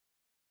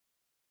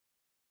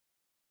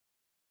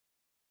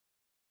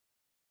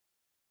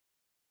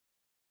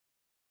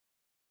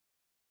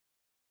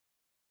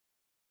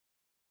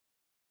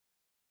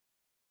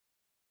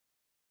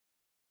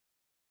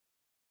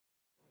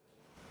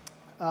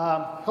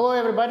Hello,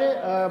 everybody.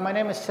 My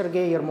name is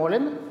Sergey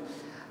Ermolin.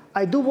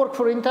 I do work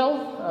for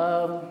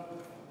Intel.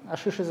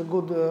 Ashish is a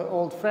good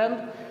old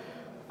friend.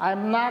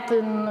 I'm not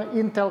in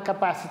Intel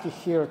capacity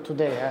here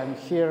today. I'm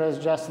here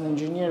as just an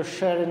engineer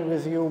sharing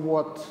with you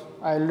what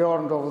I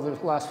learned over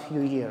the last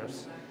few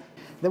years.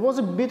 There was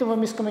a bit of a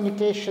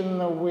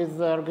miscommunication with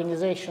the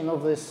organization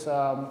of this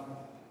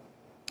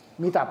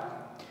meetup.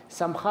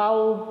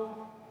 Somehow,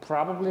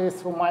 probably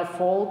through my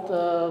fault,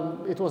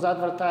 it was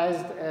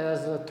advertised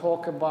as a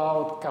talk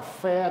about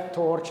Caffe,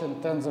 Torch, and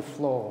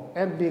TensorFlow,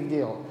 and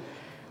BigDL.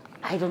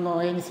 I don't know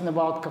anything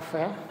about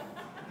Caffe.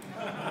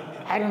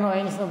 I don't know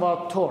anything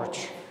about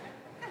Torch.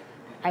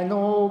 I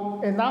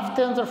know enough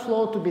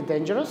TensorFlow to be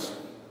dangerous,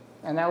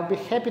 and I'll be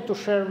happy to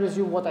share with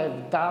you what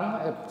I've done,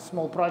 a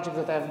small project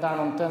that I've done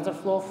on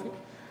TensorFlow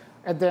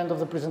at the end of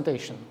the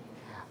presentation.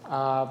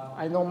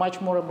 I know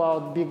much more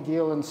about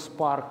BigDL and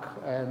Spark,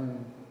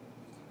 and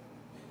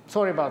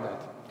sorry about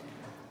that.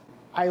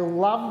 I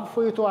love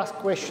for you to ask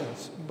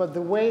questions, but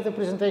the way the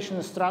presentation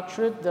is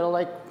structured, there are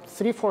like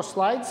 3-4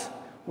 slides,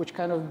 which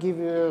kind of give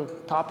you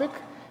a topic,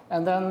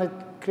 and then it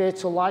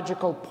creates a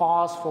logical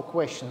pause for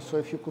questions. So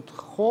if you could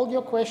hold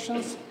your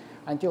questions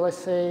until I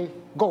say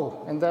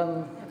go, and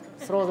then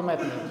throw them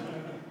at me.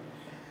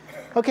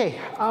 OK,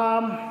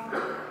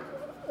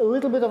 a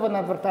little bit of an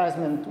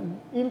advertisement.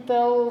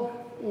 Intel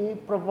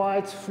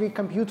provides free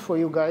compute for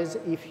you guys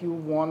if you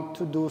want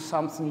to do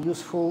something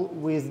useful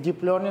with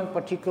deep learning, in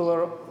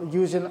particular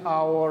using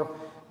our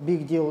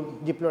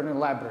BigDL deep learning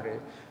library.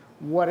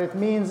 What it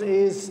means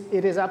is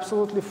it is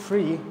absolutely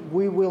free.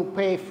 We will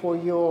pay for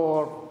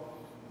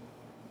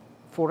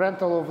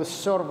rental of the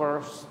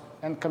servers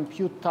and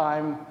compute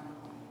time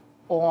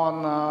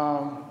on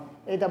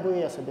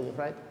AWS, I believe,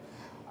 right?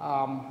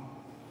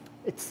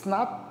 It's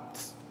not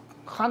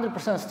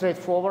 100%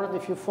 straightforward.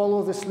 If you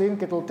follow this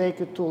link, it will take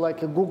you to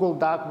like a Google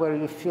Doc where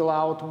you fill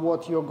out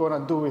what you're going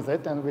to do with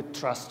it, and we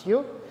trust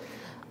you.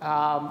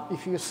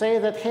 If you say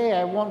that, hey,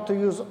 I want to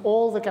use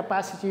all the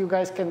capacity you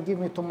guys can give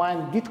me to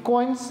mine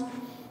Bitcoins,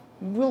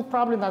 we'll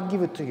probably not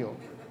give it to you.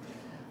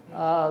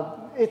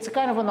 It's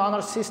kind of an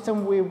honor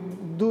system. We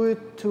do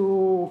it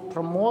to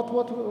promote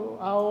what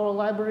our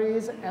library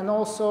is, and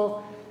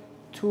also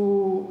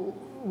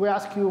we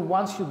ask you,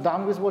 once you're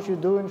done with what you're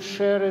doing,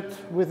 share it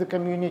with the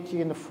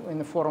community in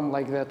a forum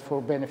like that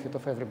for benefit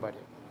of everybody.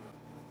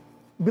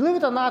 Believe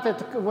it or not,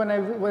 when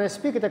I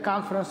speak at a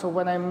conference or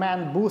when I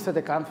man booth at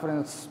a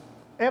conference,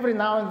 every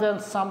now and then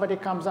somebody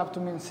comes up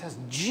to me and says,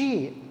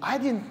 gee, I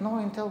didn't know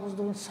Intel was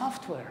doing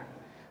software.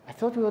 I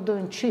thought we were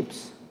doing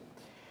chips.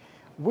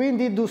 We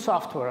indeed do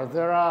software.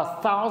 There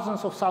are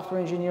thousands of software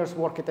engineers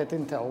working at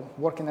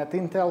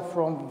Intel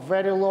from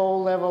very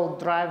low-level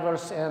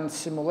drivers and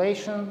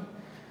simulation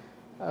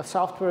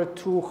software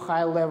to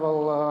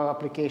high-level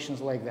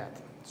applications like that.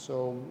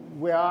 So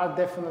we are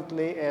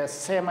definitely a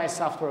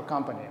semi-software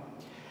company.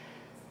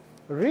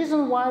 The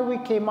reason why we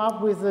came up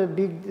with the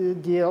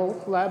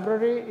BigDL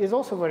library is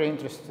also very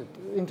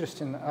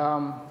interesting.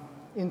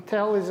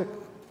 Intel is a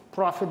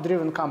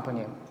profit-driven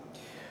company.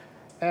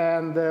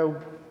 And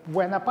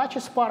when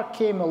Apache Spark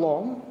came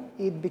along,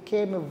 it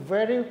became a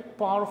very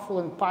powerful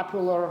and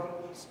popular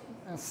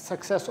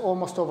success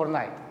almost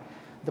overnight.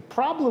 The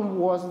problem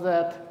was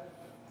that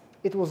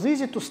it was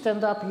easy to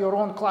stand up your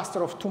own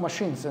cluster of 2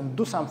 machines and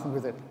do something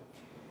with it.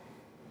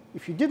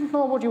 If you didn't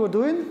know what you were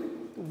doing,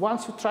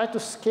 once you tried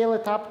to scale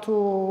it up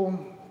to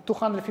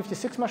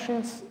 256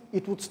 machines,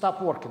 it would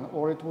stop working,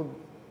 or it would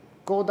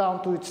go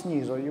down to its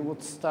knees, or you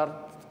would start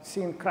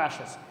seeing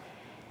crashes.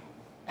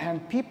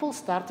 And people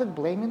started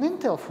blaming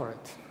Intel for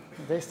it.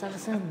 They started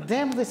saying,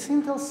 damn, these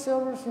Intel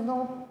servers,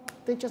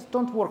 they just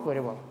don't work very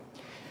well.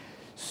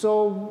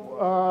 So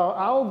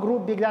our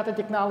group, Big Data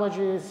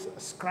Technologies,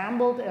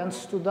 scrambled and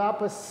stood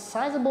up a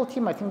sizable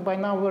team. I think by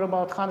now we're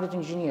about 100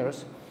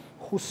 engineers,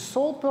 whose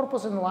sole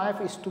purpose in life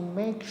is to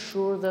make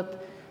sure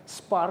that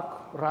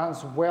Spark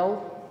runs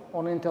well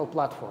on Intel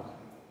platform.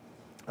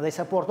 They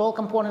support all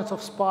components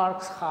of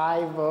Spark,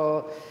 Hive,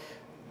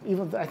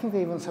 I think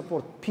they even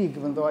support Pig,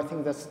 even though I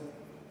think that's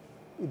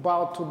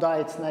about to die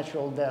its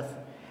natural death.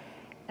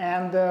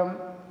 And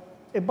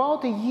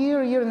about a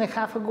year and a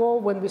half ago,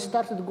 when we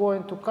started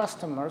going to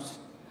customers,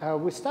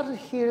 we started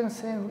hearing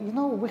saying,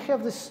 we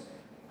have this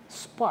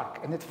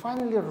Spark, and it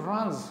finally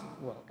runs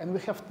well. And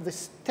we have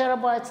this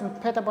terabytes and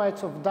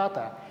petabytes of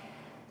data.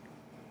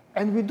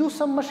 And we do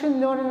some machine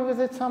learning with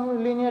it,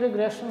 some linear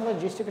regression,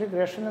 logistic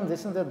regression, and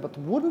this and that. But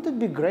wouldn't it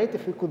be great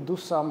if we could do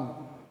some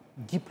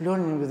deep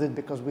learning with it,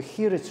 because we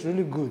hear it's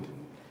really good?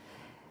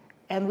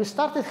 And we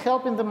started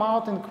helping them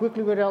out, and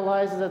quickly we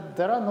realized that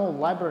there are no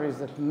libraries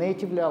that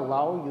natively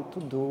allow you to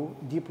do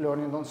deep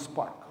learning on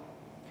Spark.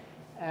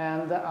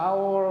 And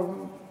our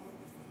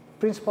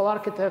principal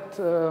architect,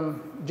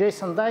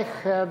 Jason Dyke,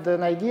 had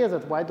an idea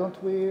that why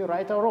don't we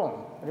write our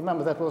own?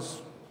 Remember, that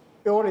was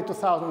early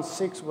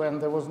 2006 when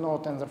there was no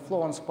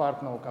TensorFlow on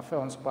Spark, no Caffe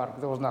on Spark,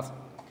 there was nothing.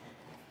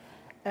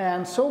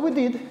 And so we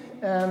did,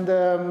 and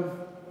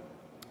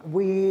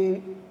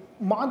we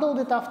modeled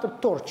it after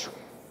Torch.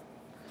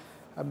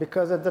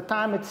 because at the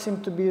time it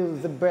seemed to be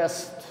the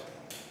best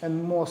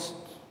and most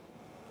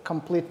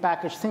complete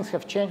package. Things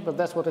have changed, but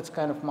that's what it's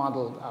kind of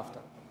modeled after.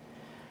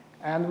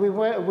 And we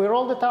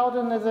rolled it out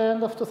at the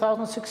end of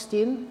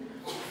 2016.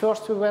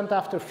 First, we went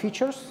after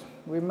features.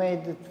 We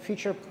made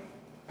feature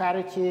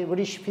parity, we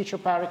reached feature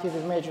parity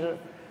with major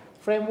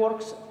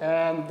frameworks,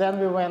 and then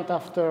we went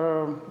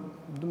after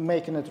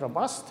making it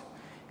robust.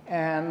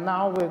 And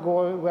now we're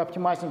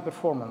optimizing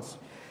performance.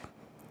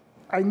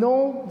 I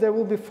know there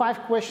will be 5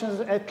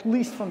 questions at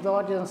least from the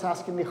audience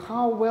asking me,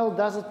 how well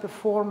does it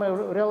perform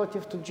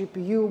relative to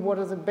GPU? What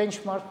are the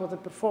benchmarks for the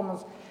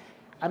performance?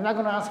 I'm not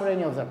going to answer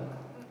any of them.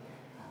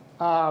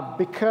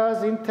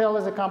 Because Intel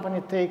as a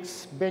company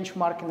takes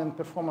benchmarking and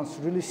performance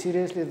really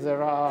seriously,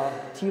 there are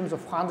teams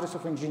of hundreds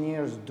of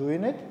engineers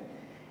doing it.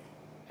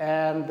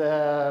 And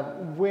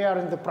we are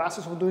in the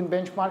process of doing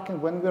benchmarking.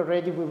 When we're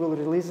ready, we will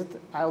release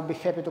it. I'll be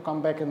happy to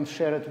come back and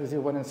share it with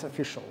you when it's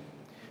official.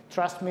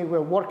 Trust me,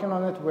 we're working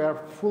on it. We're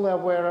fully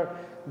aware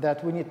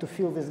that we need to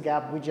fill this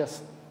gap. We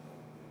just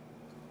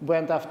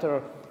went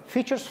after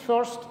features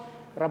first,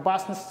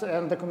 robustness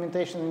and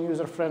documentation and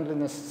user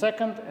friendliness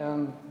second,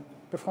 and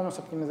performance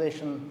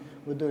optimization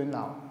we're doing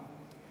now.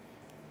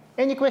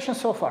 Any questions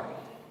so far?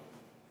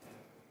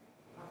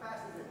 How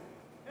fast is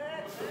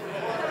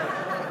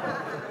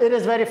it? It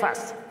is very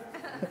fast.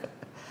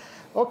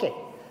 OK.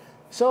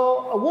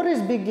 So what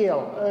is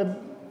BigDL?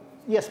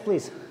 Yes,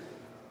 please.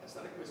 That's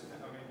not a question. I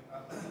mean,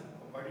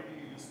 why did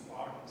you use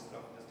Spark instead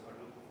of just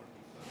Hadoop for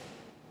deep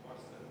learning?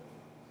 What's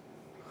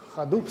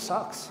the... Hadoop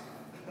sucks.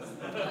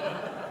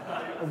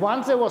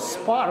 Once there was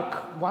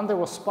Spark, there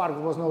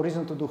was no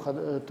reason to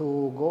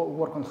go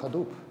work on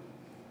Hadoop.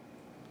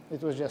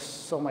 It was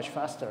just so much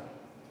faster.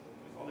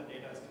 Because all the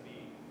data has to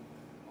be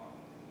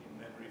in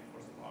memory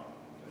for Spark.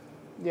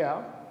 Yeah.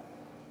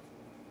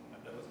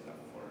 And that was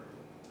enough for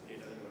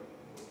data you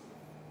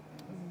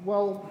were.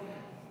 Well,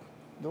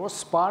 there was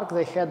Spark.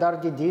 They had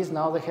RDDs.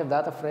 Now they have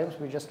data frames.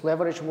 We just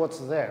leverage what's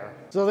there.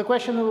 So the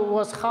question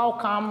was, how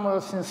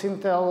come, since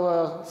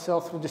Intel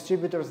sells through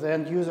distributors, the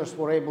end users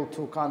were able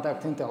to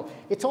contact Intel?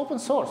 It's open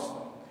source.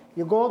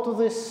 You go to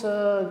this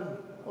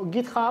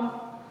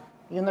GitHub.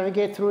 You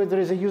navigate through it. There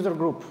is a user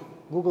group,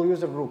 Google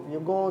user group. You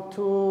go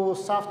to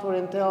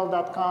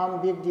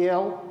softwareintel.com,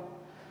 BigDL.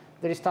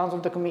 There is tons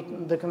of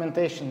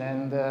documentation,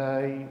 and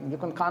you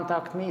can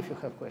contact me if you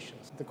have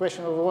questions. The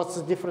question of what's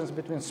the difference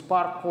between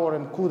Spark Core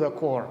and CUDA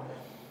Core?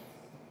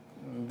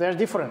 They're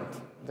different.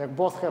 They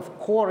both have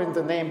core in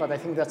the name, but I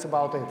think that's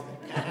about it.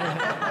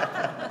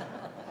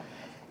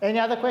 Any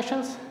other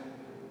questions?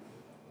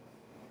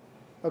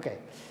 OK.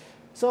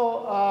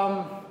 So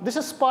this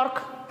is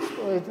Spark.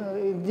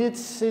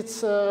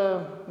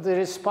 There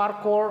is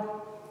Spark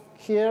Core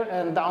here,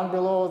 and down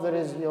below there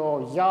is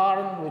your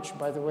yarn, which,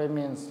 by the way,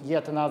 means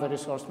yet another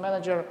resource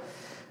manager.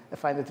 I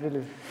find it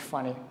really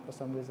funny for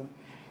some reason.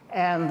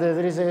 And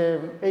there is a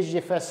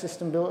HDFS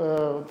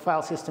system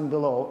file system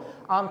below.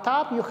 On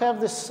top, you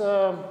have this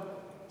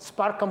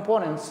Spark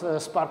components,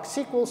 Spark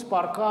SQL,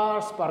 Spark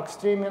R, Spark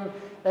Streaming,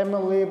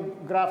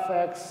 MLlib,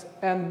 GraphX,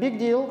 and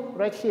BigDL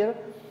right here.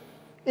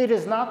 It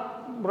is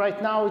not,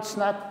 right now, it's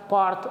not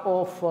part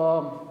of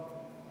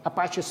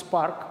Apache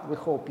Spark, we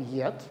hope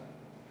yet.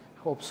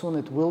 Hope soon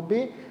it will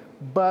be.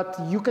 But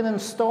you can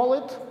install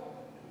it,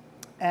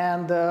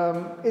 and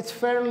it's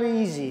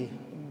fairly easy.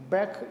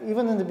 Back,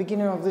 even in the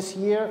beginning of this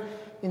year,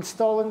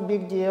 installing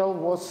BigDL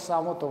was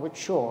somewhat of a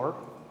chore.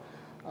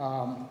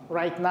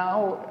 Right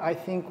now, I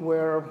think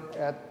we're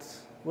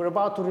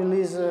about to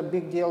release a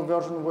BigDL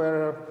version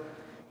where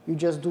you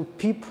just do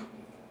pip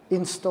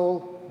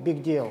install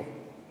BigDL.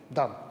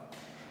 Done.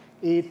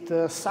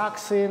 It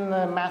sucks in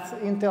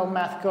Intel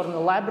math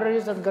kernel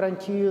libraries that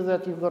guarantee you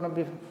that you're going to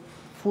be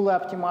fully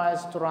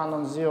optimized to run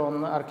on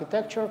Xeon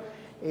architecture.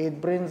 It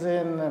brings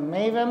in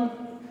Maven.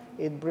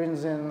 It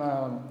brings in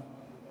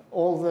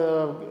all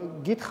the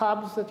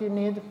GitHubs that you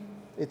need.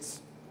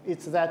 It's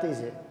that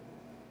easy.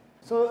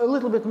 So a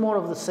little bit more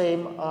of the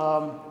same.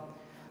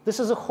 This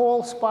is a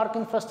whole Spark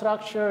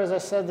infrastructure. As I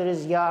said, there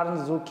is Yarn,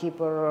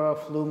 Zookeeper,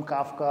 Flume,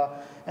 Kafka.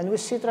 And we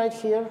sit right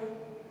here.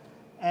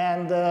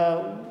 And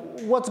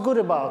what's good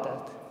about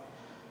it?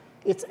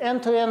 It's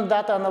end-to-end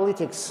data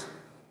analytics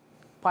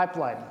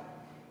pipeline.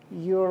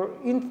 You're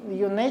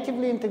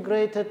natively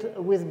integrated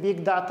with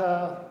big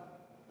data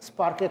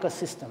Spark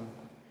ecosystem.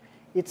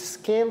 It's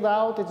scaled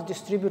out. It's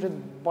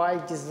distributed by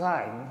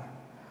design.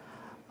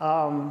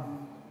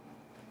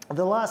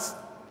 The last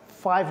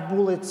 5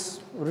 bullets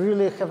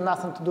really have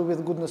nothing to do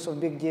with goodness of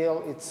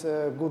BigDL. It's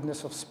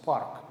goodness of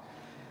Spark.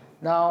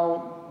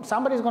 Now,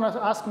 somebody's going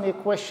to ask me a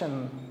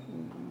question.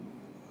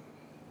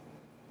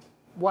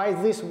 Why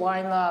this?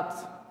 Why not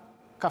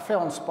Caffe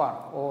on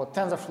Spark or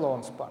TensorFlow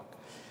on Spark?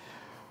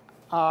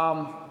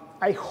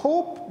 I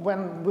hope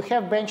when we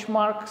have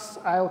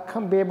benchmarks, I'll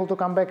be able to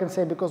come back and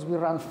say because we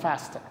run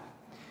faster.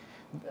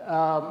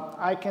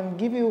 I can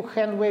give you a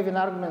hand-waving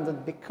argument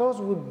that because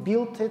we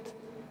built it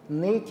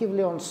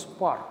natively on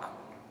Spark,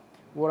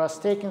 whereas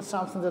taking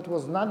something that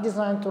was not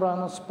designed to run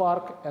on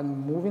Spark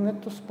and moving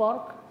it to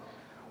Spark,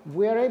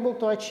 we are able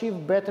to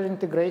achieve better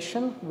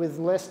integration with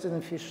less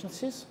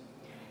inefficiencies.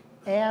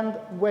 And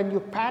when you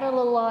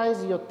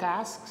parallelize your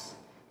tasks,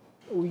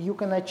 you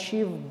can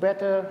achieve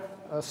better,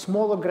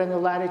 smaller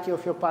granularity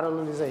of your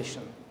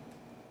parallelization.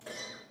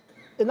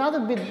 Another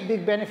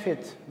big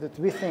benefit that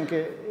we think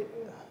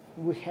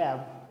we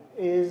have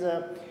is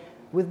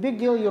with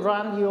BigDL, you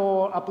run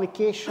your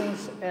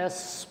applications as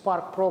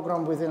Spark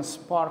program within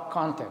Spark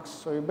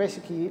context. So you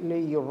basically,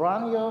 you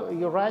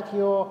write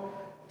your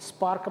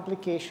Spark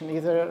application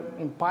either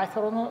in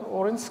Python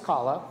or in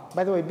Scala.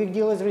 By the way,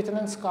 BigDL is written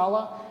in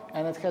Scala,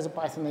 and it has a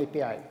Python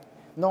API.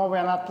 No, we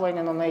are not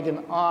planning on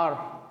adding R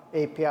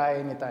API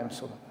anytime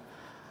soon.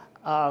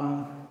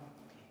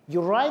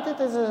 You write it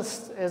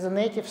as a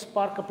native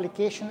Spark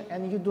application,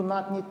 and you do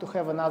not need to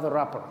have another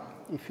wrapper.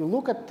 If you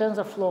look at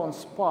TensorFlow and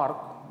Spark,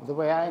 the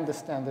way I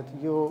understand it,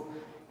 you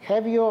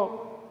have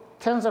your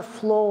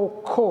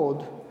TensorFlow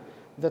code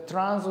that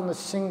runs on a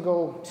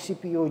single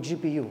CPU or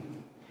GPU.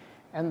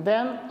 And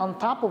then on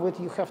top of it,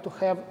 you have to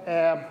have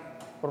a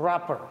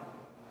wrapper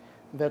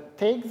that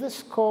takes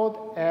this code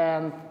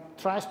and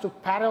tries to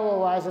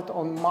parallelize it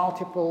on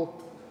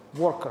multiple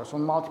workers,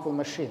 on multiple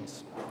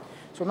machines.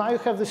 So now you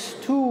have these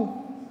two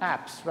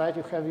apps, right?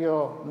 You have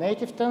your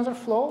native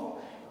TensorFlow,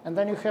 and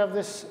then you have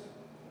this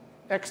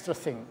extra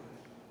thing.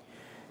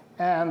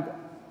 And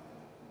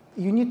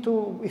you need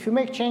to, if you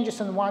make changes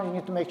in one, you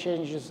need to make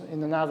changes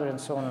in another, and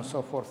so on and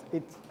so forth.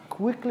 It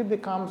quickly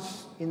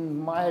becomes, in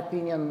my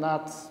opinion,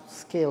 not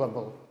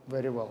scalable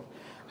very well.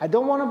 I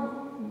don't want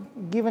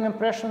to give an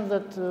impression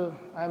that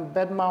I'm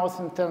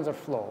bad-mouthing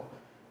TensorFlow.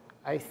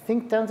 I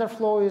think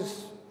TensorFlow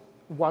is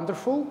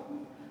wonderful.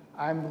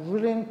 I'm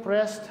really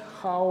impressed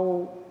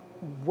how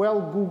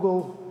well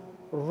Google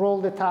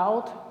rolled it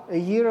out. A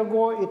year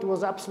ago, it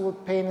was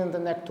absolute pain in the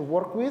neck to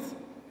work with.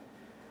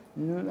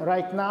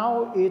 Right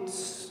now,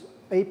 its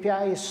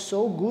API is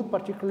so good,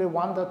 particularly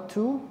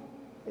 1.2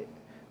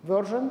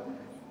 version,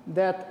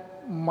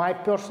 that my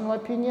personal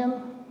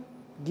opinion,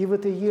 give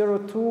it a year or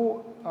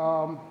two,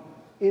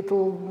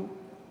 it'll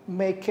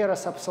make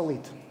Keras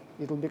obsolete.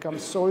 It'll become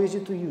so easy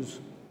to use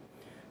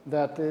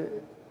that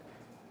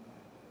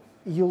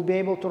you'll be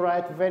able to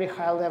write very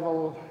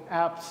high-level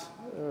apps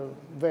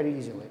very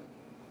easily.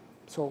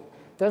 So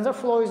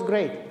TensorFlow is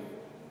great.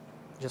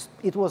 Just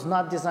it was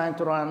not designed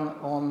to run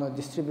on a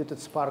distributed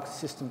Spark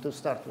system to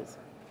start with.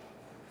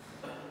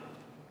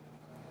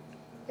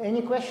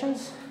 Any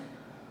questions?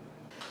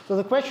 So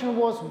the question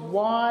was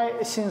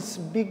why, since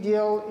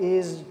BigDL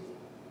is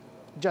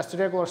just a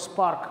regular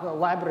Spark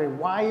library,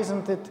 why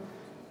isn't it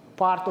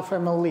part of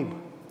MLlib?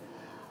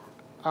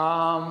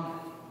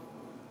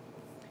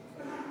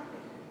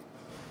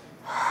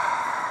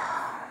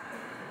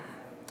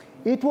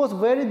 It was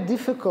very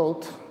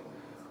difficult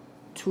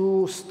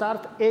to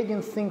start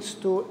adding things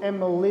to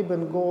MLlib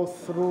and go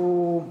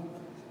through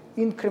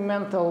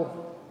incremental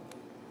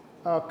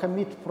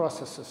commit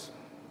processes.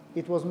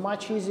 It was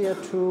much easier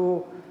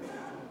to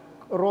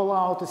roll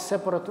out a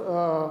separate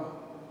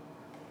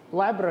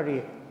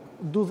library,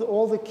 do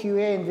all the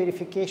QA and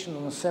verification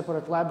on a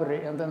separate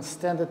library, and then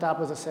stand it up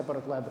as a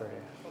separate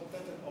library. But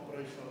that's an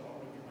operational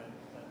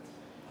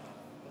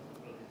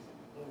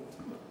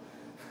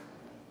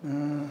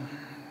argument.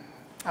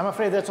 I'm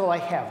afraid that's all I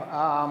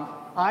have.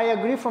 I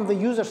agree from the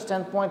user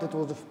standpoint, it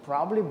would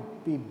probably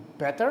be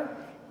better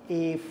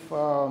if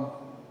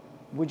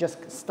we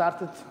just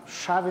started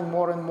shoving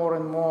more and more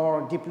and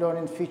more deep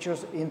learning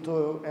features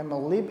into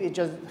MLlib. It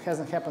just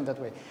hasn't happened that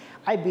way.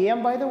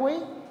 IBM, by the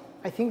way,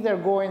 I think they're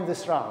going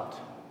this route.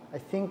 I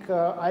think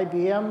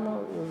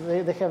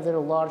IBM, they have their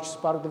large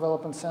Spark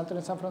development center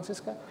in San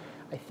Francisco.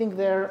 I think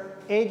they're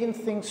adding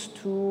things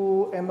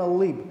to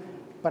MLlib.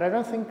 But I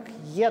don't think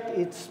yet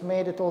it's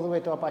made it all the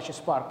way to Apache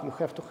Spark. You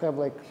have to have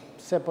like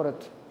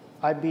separate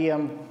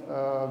IBM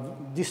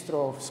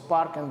distro of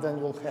Spark, and then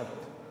you'll have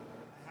it.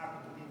 I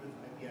happen to be with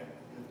IBM.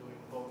 You're doing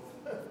both.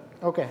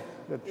 OK,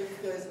 good.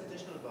 If there's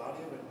additional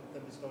value,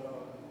 then we start our,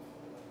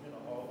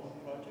 our own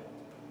project.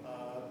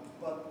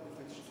 But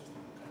if it's just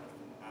kind of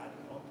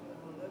adding on to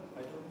MLlib,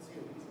 I don't see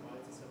a reason why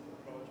it's a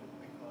separate project,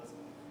 because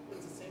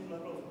it's the same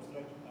level of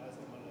abstraction as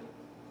MLlib.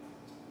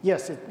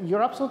 Yes,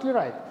 you're absolutely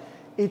right.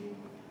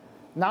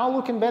 Now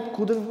looking back,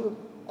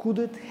 could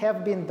it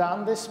have been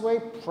done this way?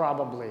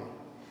 Probably.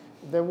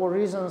 There were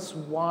reasons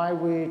why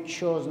we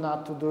chose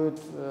not to do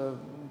it,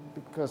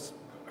 because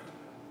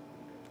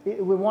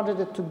we wanted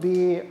it to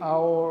be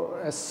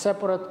a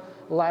separate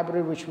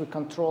library which we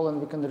control and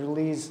we can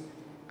release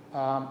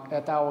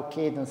at our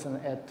cadence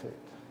and add to it.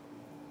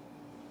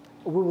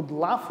 We would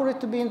love for it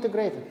to be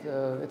integrated.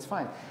 It's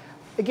fine.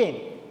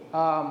 Again,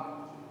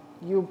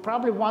 you're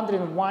probably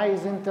wondering why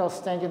is Intel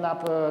standing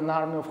up an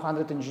army of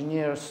 100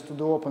 engineers to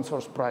do open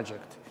source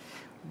project.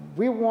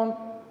 We want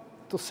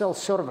to sell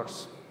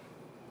servers,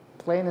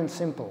 plain and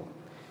simple.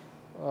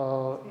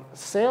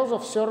 Sales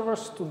of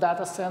servers to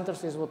data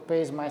centers is what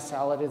pays my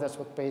salary, that's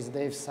what pays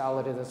Dave's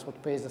salary, that's what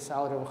pays the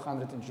salary of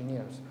 100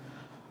 engineers.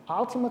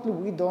 Ultimately,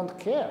 we don't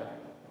care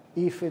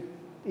if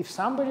if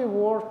somebody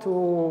were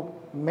to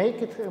make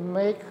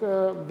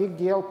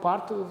BigDL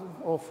part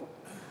of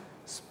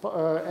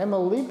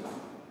MLlib,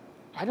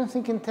 I don't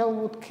think Intel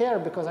would care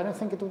because I don't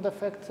think it would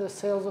affect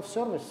sales of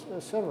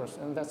servers,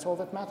 and that's all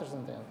that matters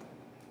in the end.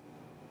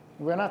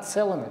 We're not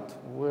selling it.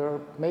 We're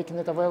making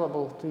it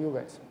available to you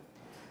guys.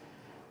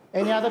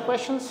 Any other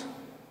questions?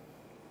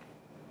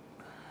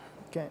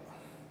 Okay.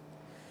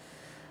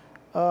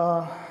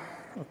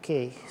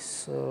 Okay,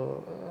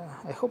 so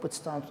I hope it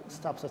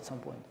stops at some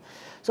point.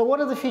 So what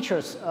are the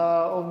features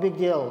of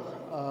BigDL?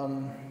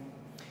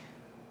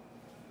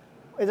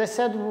 As I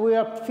said, we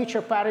are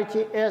feature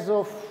parity as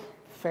of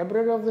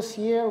February of this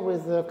year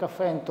with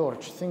Caffe and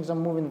Torch. Things are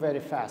moving very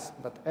fast,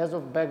 but as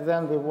of back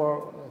then, we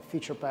were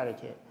feature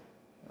parity.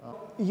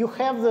 You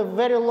have the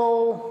very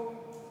low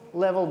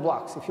level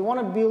blocks. If you want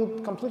to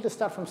build, completely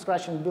start from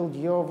scratch and build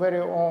your very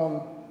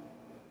own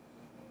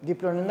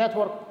deep learning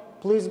network,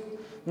 please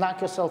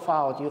knock yourself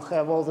out. You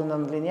have all the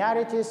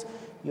nonlinearities,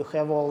 you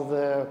have all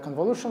the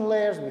convolution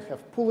layers, you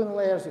have pooling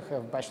layers, you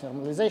have batch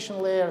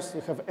normalization layers,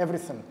 you have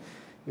everything.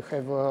 You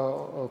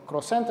have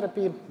cross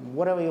entropy,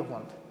 whatever you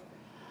want.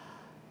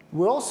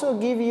 We also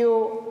give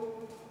you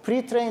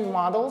pre-trained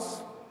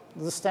models,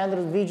 the standard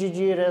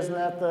VGG,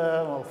 ResNet,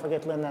 well,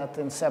 ForgetLiNet,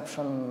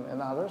 Inception,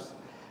 and others,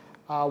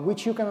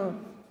 which you can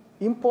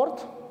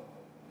import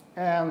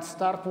and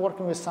start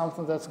working with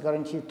something that's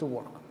guaranteed to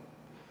work.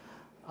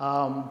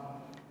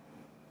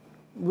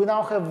 We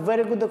now have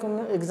very good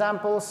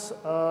examples,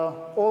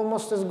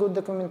 almost as good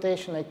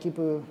documentation. I keep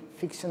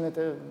fixing it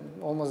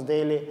almost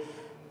daily.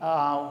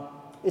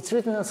 It's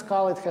written in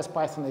Scala. It has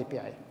Python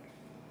API.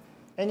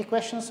 Any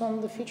questions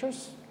on the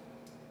features?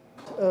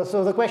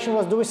 So the question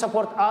was, do we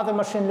support other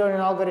machine learning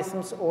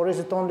algorithms, or is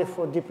it only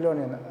for deep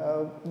learning?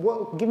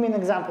 Give me an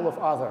example of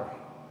other.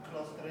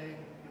 Clustering,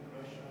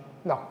 regression.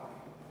 No.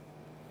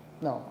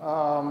 No.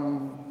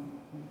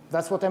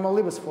 That's what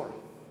MLlib is for.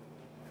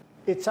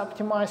 It's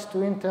optimized to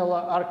Intel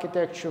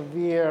architecture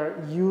via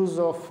use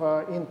of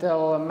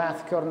Intel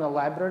math kernel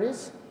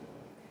libraries.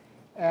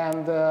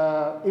 And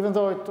even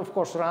though it, of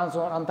course, runs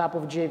on top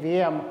of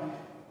JVM,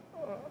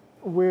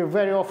 we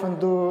very often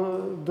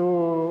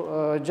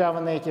do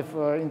Java native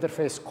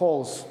interface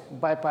calls,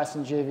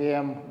 bypassing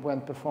JVM when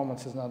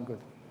performance is not good.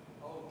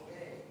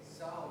 Okay,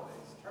 so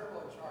it's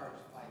turbocharged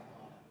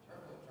Python,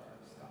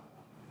 turbocharged stuff.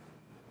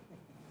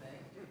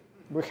 Thank you.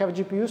 We have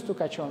GPUs to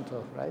catch on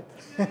to, right?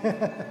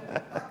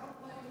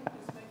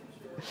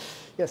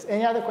 Yes,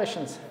 any other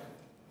questions?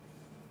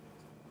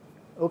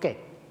 Okay.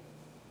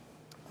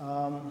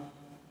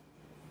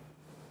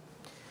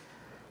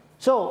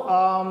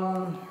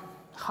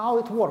 How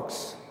it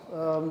works.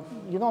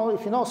 You know,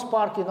 if you know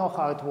Spark, you know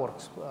how it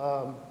works.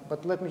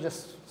 But let me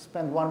just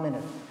spend 1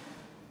 minute.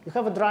 You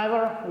have a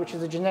driver, which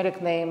is a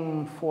generic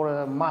name for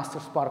a master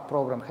Spark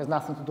program. It has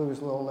nothing to do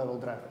with low-level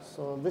drivers.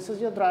 So this is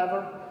your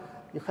driver.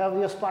 You have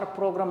your Spark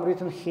program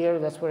written here.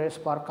 That's where your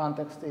Spark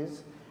context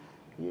is.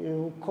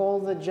 You call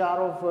the jar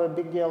of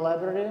BigDL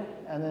library,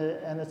 and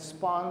it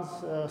spawns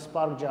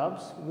Spark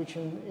jobs, which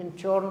in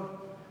turn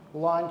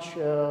launch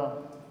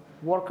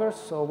workers.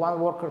 So one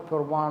worker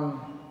per one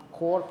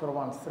core, per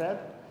one thread.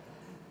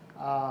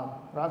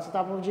 Runs on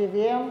top of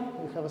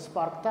JVM. You have a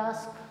Spark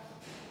task,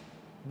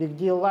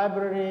 BigDL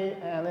library,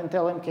 and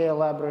Intel MK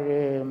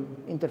library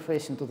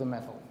interface into the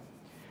method.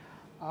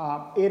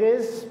 It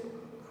is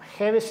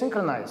heavily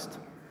synchronized.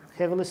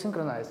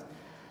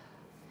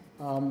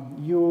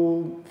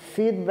 You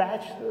feed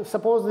batch.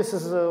 Suppose this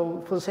is,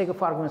 for the sake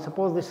of argument,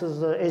 suppose this is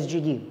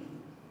SGD,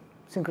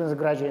 synchronous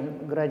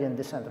gradient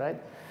descent,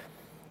 right?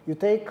 You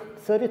take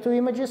 32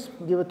 images,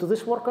 give it to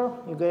this worker.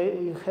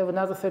 You have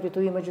another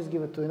 32 images,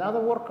 give it to another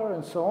worker,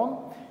 and so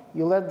on.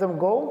 You let them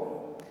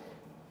go.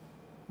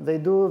 They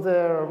do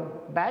their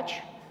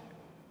batch.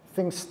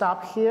 Things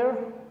stop here.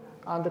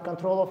 Under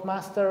control of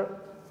master,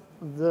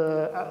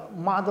 the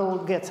model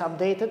gets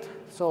updated.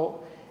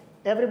 So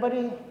every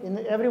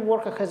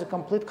worker has a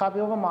complete copy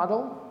of a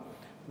model.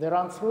 They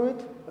run through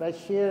it. Right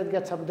here, it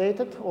gets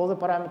updated. All the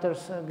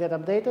parameters get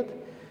updated.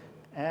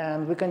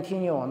 And we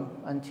continue on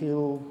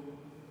until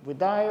we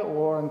die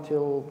or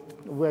until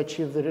we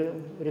achieve the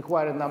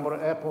required number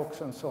of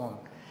epochs and so on.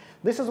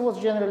 This is what's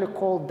generally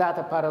called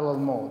data parallel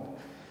mode.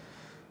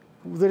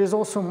 There is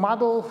also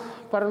model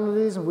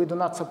parallelism. We do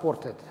not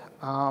support it.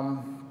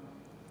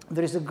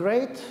 There is a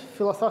great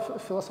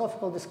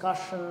philosophical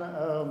discussion.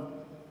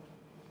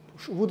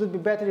 Would it be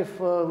better if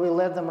we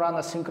let them run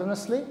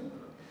asynchronously?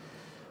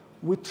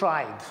 We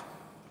tried.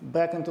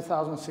 Back in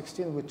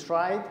 2016, we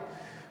tried.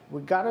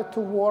 We got it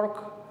to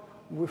work.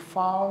 We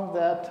found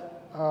that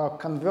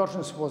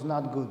convergence was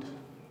not good.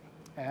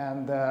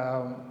 And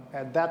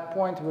at that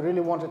point, we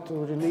really wanted to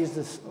release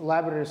this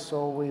library,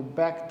 so we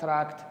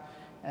backtracked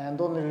and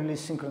only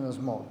released synchronous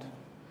mode.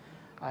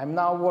 I'm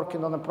now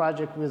working on a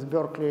project with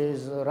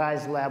Berkeley's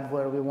RISE lab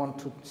where we want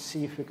to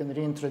see if we can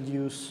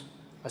reintroduce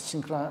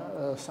some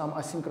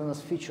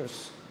asynchronous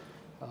features.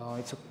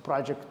 It's a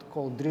project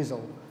called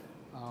Drizzle.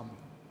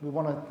 We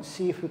want to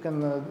see if we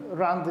can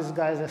run these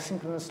guys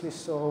asynchronously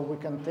so we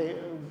can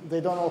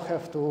they don't all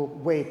have to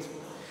wait.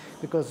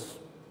 because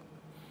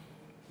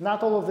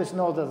not all of these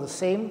nodes are the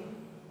same.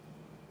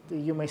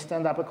 You may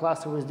stand up a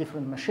cluster with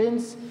different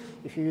machines.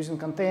 If you're using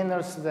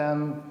containers,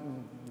 then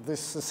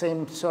this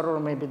same server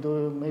may be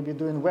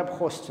doing web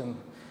hosting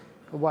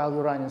while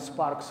you're running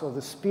Spark, so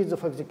the speeds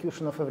of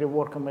execution of every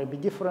worker may be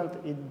different.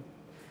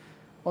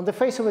 On the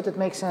face of it, it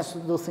makes sense to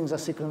do things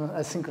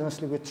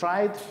asynchronously. We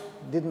tried,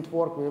 didn't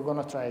work, we're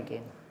going to try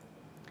again.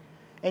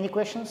 Any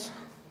questions?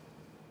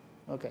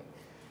 OK.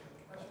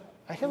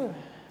 I have a,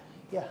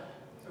 yeah.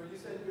 So you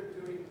said you're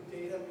doing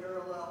data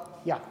parallel?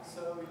 Yeah.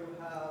 So you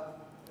have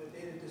the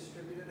data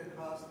distributed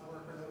across the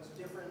worker nodes,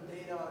 different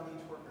data on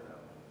each worker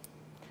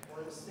node,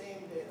 or the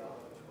same data on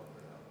each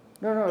worker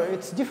node? No,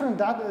 it's different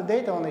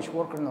data on each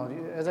worker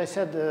node. As I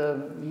said,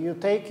 you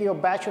take your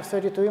batch of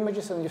 32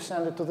 images and you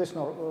send it to this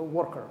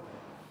worker.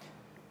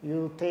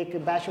 You take a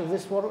batch of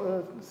this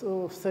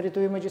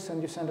 32 images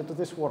and you send it to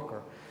this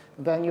worker.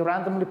 Then you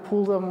randomly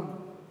pull them.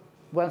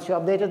 Once you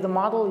updated the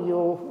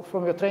model,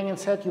 from your training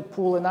set, you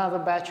pull another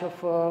batch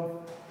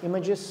of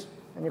images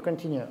and you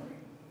continue.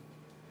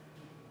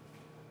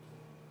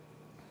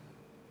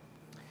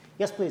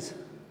 Yes, please.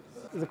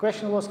 The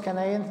question was, can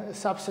I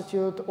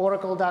substitute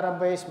Oracle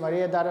database,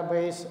 Maria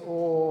database,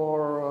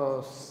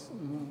 or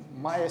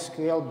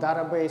MySQL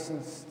database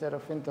instead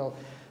of Intel?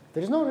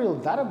 There is no real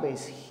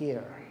database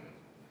here.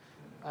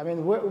 I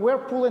mean, we're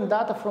pulling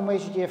data from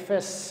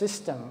HDFS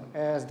system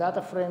as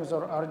data frames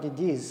or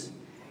RDDs.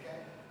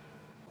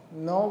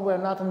 No, we're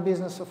not in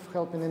business of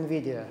helping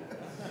NVIDIA.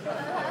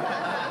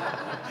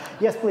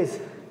 Yes, please.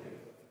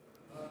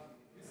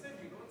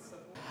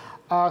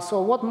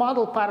 So what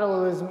model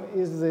parallelism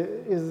is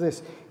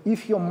this?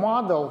 If your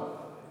model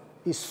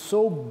is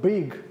so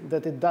big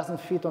that it doesn't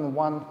fit on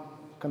one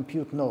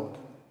compute node,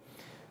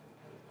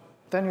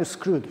 then you're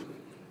screwed.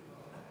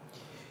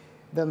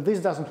 Then this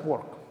doesn't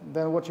work.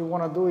 Then what you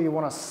want to do, you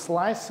want to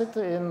slice it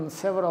in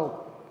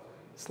several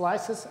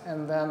slices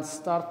and then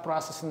start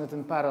processing it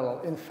in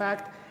parallel. In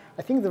fact,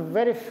 I think the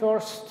very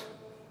first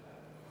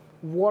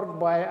work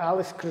by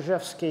Alex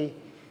Krzyzewski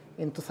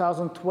in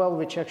 2012,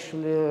 which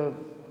actually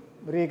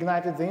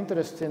reignited the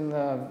interest in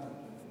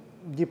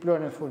deep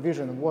learning for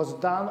vision, was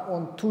done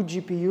on 2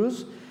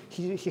 GPUs.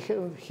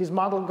 His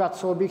model got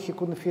so big he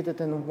couldn't fit it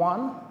in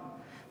one.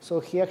 So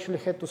he actually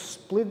had to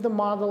split the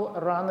model,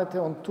 run it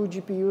on 2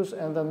 GPUs,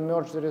 and then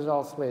merge the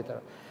results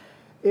later.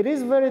 It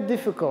is very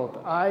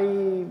difficult.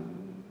 I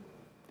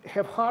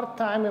have a hard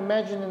time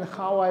imagining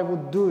how I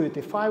would do it.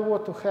 If I were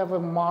to have a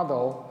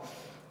model,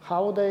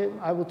 how would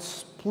I would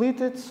split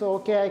it. So,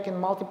 OK, I can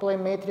multiply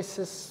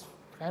matrices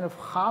kind of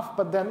half.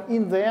 But then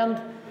in the end,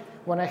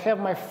 when I have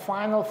my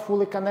final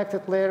fully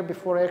connected layer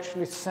before I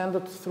actually send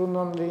it through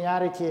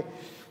nonlinearity,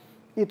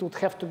 it would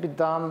have to be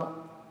done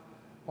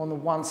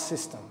on one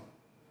system.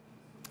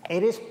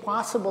 It is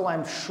possible,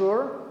 I'm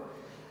sure.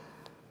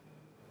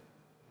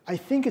 I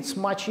think it's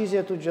much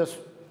easier to just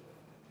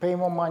pay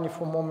more money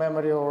for more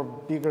memory or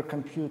bigger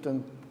compute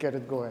and get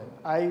it going.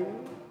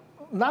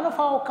 None of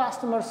our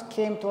customers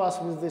came to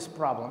us with this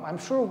problem. I'm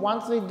sure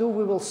once they do,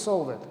 we will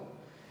solve it.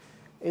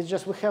 It's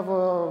just we have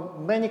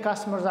many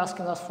customers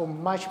asking us for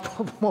much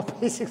more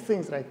basic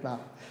things right now.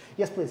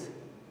 Yes, please.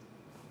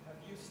 Have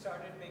you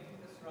started making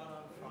this run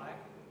on Phi?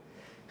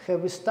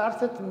 Have we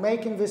started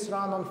making this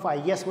run on Phi?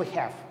 Yes, we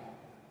have.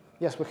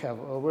 Yes, we have.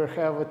 We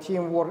have a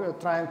team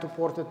trying to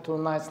port it to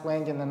Knights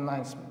Landing and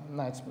Knights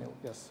Mill.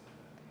 Yes.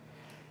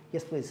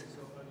 Yes, please. So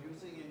are you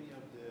using any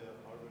of the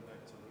hardware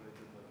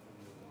accelerators from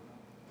Nirvana?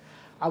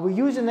 Are we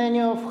using any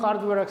of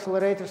hardware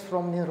accelerators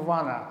from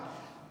Nirvana?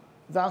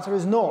 The answer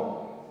is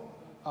no.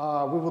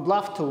 We would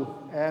love to,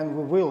 and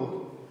we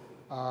will.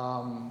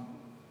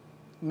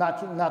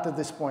 Not at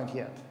this point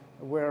yet.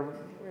 We're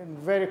in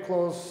very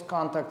close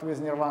contact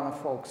with Nirvana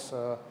folks.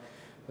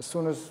 As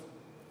soon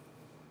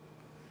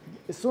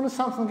as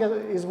something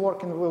is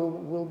working,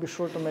 we'll be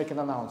sure to make an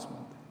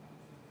announcement.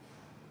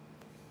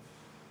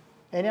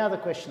 Any other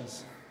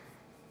questions?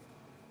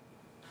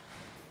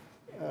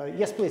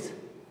 Yes, please.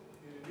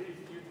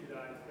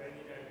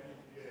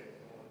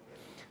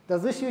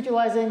 Does this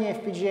utilize any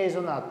FPGAs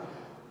or not?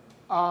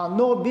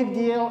 No,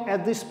 BigDL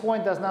at this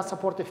point does not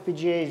support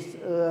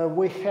FPGAs.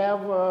 We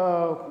have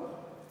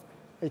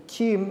a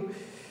team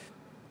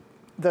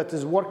that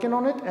is working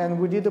on it, and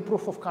we did a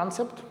proof of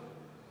concept.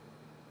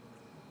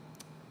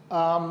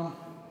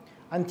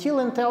 Until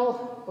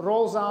Intel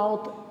rolls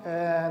out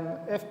an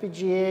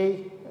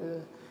FPGA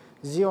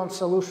Xeon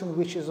solution,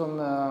 which is on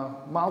a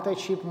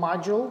multi-chip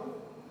module,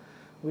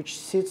 which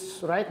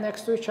sits right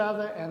next to each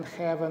other and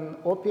have an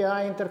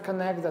OPI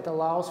interconnect that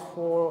allows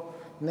for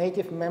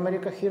native memory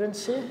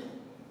coherency,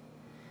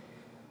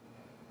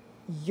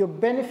 your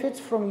benefits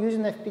from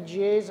using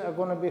FPGAs are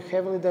going to be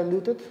heavily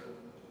diluted.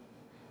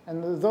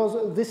 And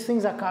these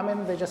things are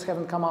coming, they just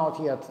haven't come out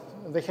yet.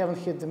 They haven't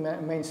hit the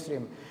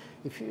mainstream.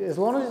 As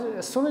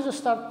soon as you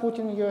start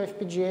putting your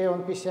FPGA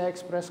on PCI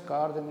Express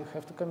card and you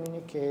have to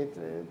communicate,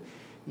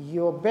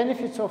 your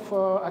benefits of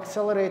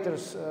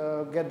accelerators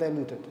get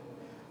diluted.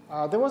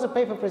 There was a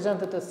paper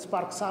presented at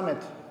Spark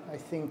Summit, I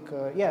think,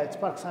 at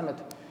Spark Summit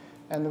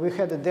And we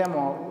had a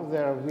demo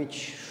there which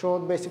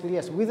showed basically,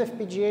 yes, with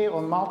FPGA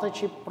on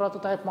multi-chip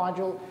prototype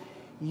module,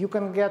 you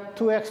can get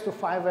 2x to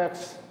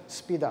 5x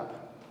speed up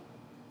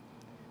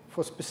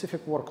for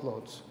specific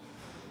workloads.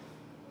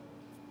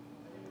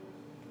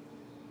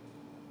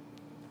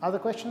 Other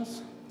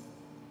questions?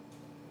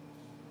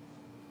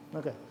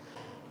 Okay.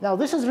 Now,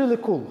 this is really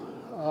cool.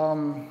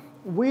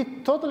 We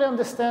totally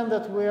understand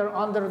that we're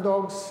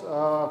underdogs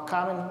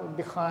coming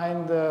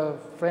behind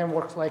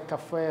frameworks like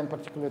Caffe and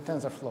particularly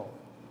TensorFlow.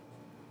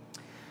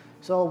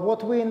 So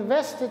what we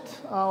invested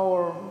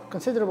our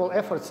considerable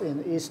efforts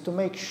in is to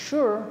make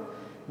sure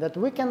that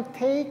we can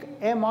take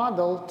a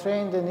model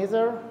trained in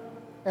either,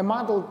 a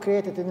model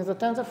created in either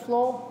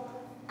TensorFlow,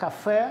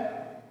 Caffe,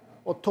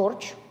 or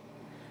Torch,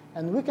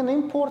 and we can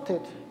import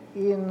it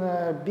in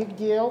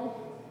BigDL,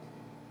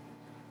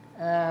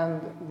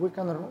 and we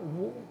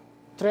can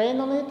train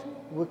on it,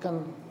 we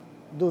can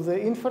do the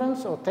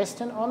inference or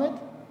testing on it,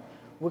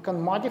 we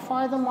can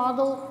modify the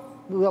model,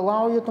 we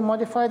allow you to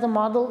modify the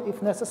model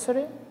if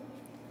necessary,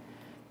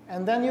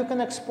 and then you can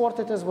export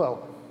it as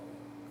well,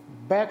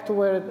 back to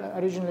where it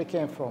originally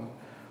came from.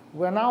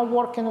 We're now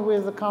working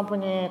with a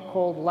company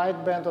called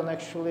Lightband on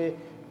actually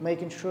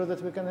making sure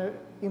that we can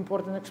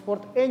import and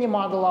export any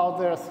model out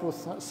there through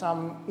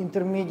some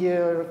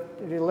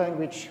intermediary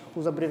language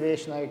whose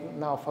abbreviation I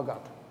now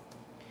forgot.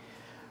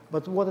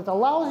 But what it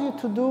allows you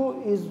to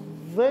do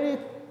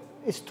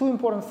is two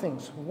important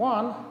things.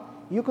 One,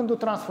 you can do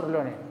transfer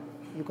learning.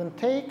 You can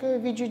take a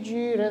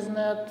VGG,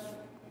 ResNet,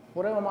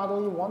 whatever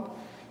model you want.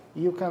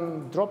 You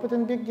can drop it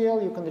in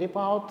BigDL, you can rip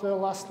out the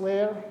last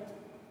layer,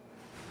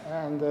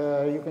 and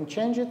you can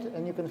change it,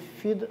 and you can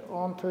feed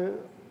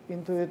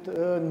into it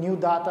new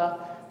data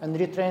and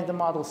retrain the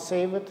model,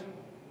 save it,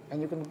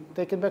 and you can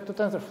take it back to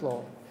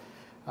TensorFlow.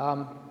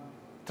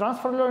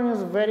 Transfer learning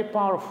is very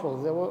powerful.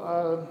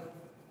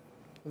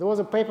 There was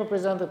a paper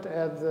presented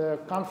at the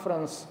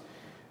conference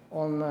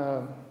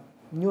on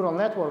neural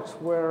networks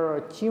where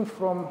a team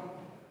from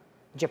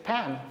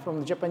Japan,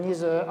 from the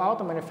Japanese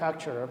auto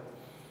manufacturer,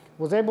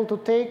 was able to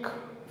take a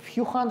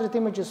few hundred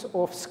images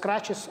of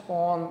scratches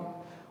on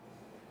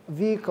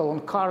on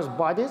cars'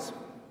 bodies,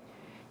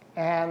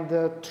 and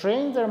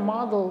train their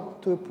model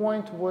to a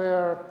point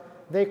where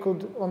they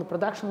could, on the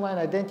production line,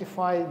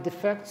 identify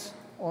defects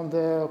on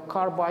the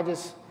car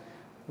bodies,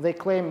 they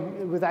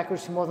claim with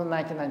accuracy more than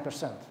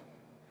 99%.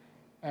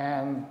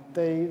 And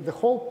the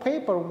whole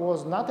paper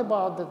was not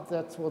about that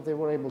that's what they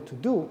were able to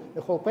do.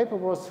 The whole paper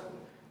was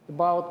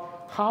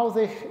about how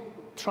they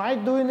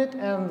tried doing it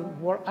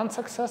and were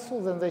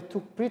unsuccessful. Then they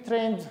took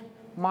pre-trained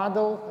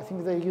model. I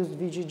think they used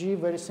VGG,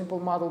 very simple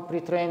model,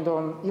 pre-trained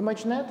on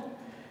ImageNet.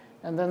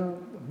 And then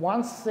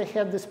once they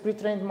had this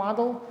pre-trained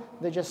model,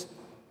 they just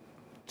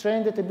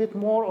trained it a bit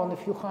more on a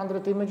few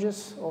hundred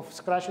images of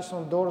scratches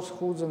on doors,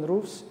 hoods, and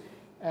roofs.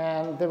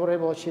 And they were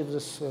able to achieve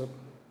this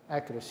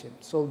accuracy.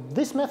 So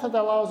this method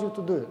allows you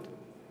to do it.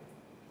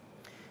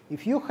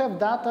 If you have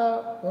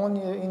data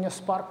in your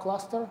Spark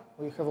cluster,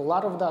 or you have a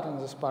lot of data in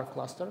the Spark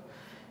cluster,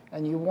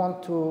 and you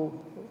want to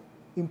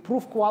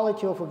improve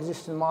quality of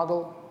existing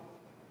model,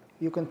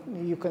 you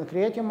can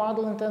create your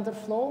model in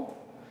TensorFlow,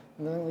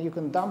 and then you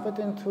can dump it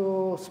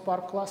into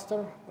Spark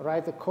cluster,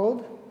 write the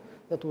code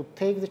that will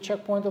take the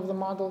checkpoint of the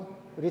model,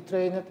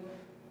 retrain it,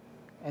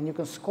 and you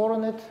can score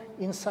on it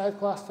inside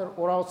cluster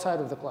or outside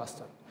of the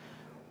cluster.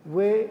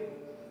 We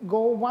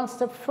go one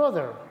step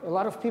further. A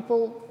lot of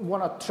people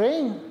want to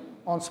train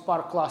on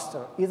Spark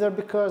cluster, either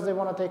because they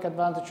want to take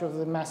advantage of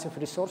the massive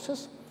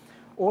resources,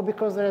 or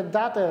because their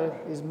data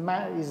is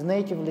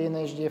natively in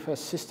HDFS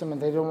system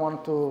and they don't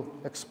want to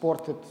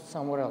export it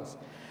somewhere else.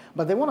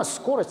 But they want to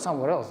score it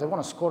somewhere else. They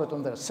want to score it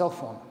on their cell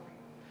phone.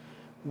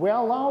 We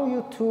allow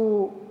you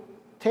to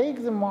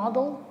take the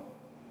model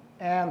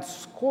and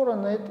score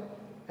on it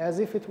as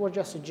if it were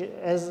just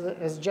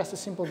a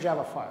simple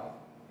Java file.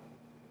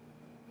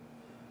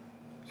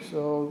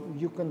 So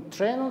you can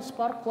train on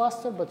Spark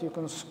cluster, but you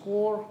can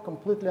score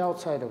completely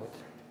outside of it.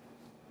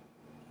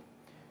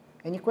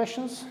 Any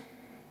questions?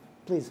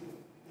 Please.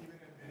 Even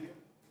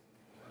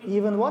NVIDIA?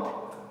 Even what?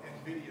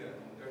 NVIDIA,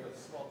 they're a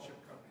small chip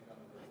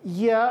company.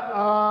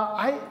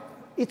 Yeah,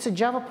 it's a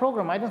Java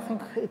program. I don't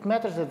think it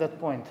matters at that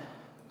point.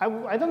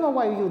 I don't know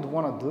why you'd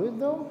want to do it,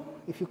 though.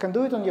 If you can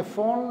do it on your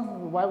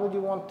phone, why would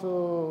you want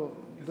to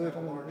do it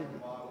on the video?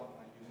 Model,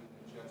 I use it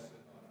to ingest it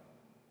on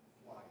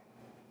a fly.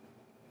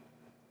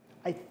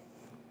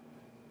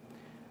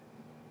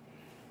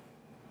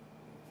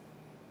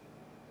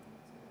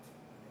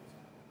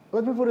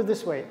 Let me put it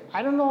this way.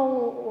 I don't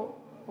know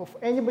of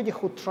anybody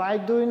who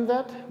tried doing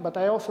that, but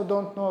I also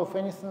don't know of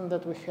anything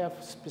that we have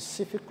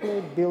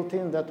specifically built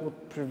in that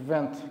would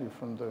prevent you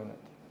from doing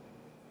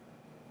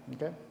it.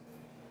 Okay?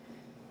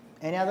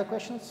 Any other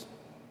questions?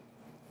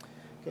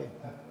 Okay.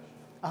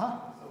 Uh-huh.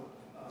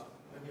 So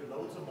when you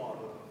load the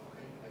model,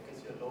 I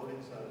guess you're loading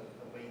the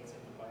weights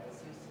and the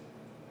biases,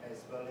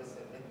 as well as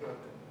the network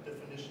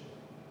definition,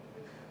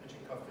 which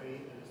in Caffe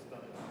is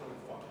done in full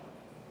form.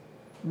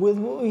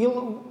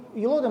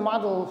 You load a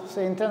model,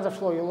 say in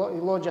TensorFlow,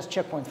 you load just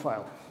checkpoint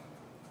file.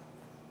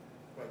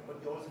 Right. but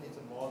you also need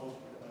a model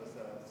as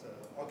an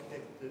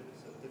architecture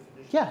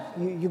definition. Yeah,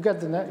 you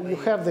get you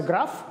have the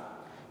graph,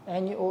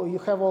 and you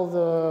have all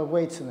the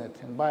weights in it,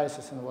 and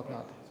biases and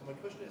whatnot. So my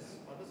question is,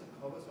 under the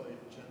covers, are you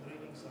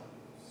generating some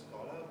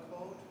Scala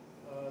code?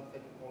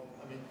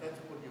 I mean, that's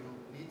what you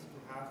need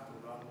to have to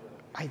run your...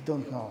 I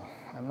don't know.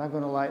 I'm not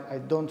going to lie. I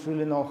don't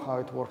really know how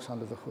it works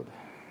under the hood.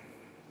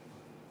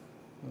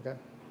 Okay?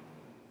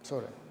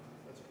 Sorry.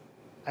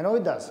 I know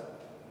it does.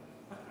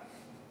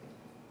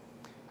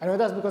 I know it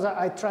does because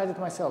I tried it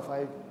myself.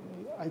 I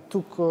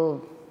took a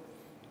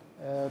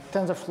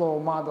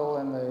TensorFlow model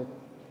and I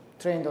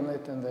trained on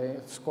it and I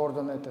scored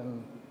on it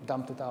and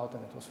dumped it out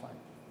and it was fine.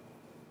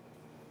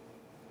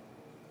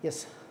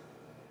 Yes?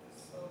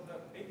 So the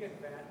big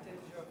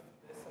advantage of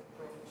this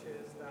approach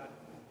is that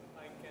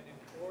I can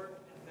import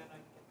and then I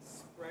can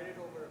spread it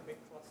over a big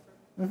cluster.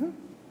 Mm-hmm.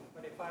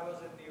 But if I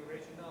was in the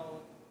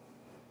original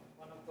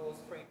one of those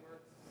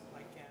frameworks,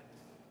 I can't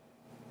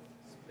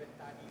split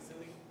that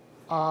easily.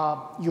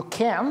 You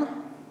can.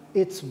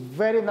 It's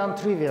very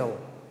non-trivial.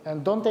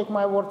 And don't take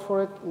my word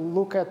for it.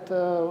 Look at,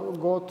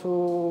 go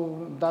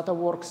to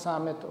DataWorks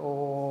Summit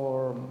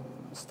or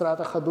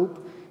Strata Hadoop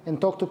and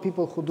talk to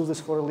people who do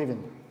this for a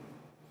living.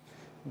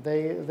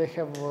 They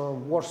have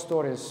war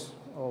stories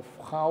of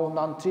how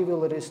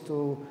non-trivial it is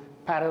to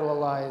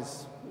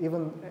parallelize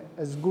even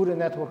as good a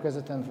network as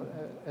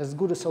as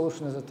good a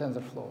solution as a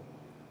TensorFlow.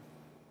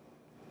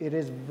 It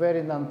is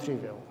very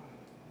non-trivial.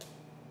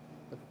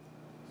 So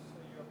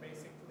you're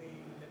basically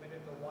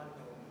limited to one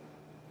node.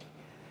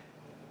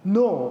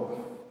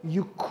 No,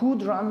 you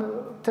could run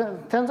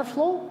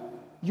TensorFlow.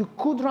 You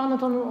could run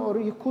it on, or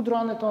you could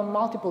run it on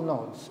multiple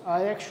nodes.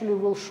 I actually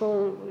will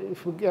show,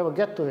 if we ever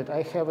get to it,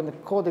 I have a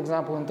code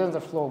example in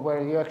TensorFlow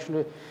where you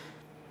actually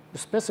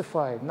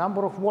specify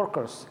number of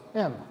workers,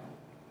 n.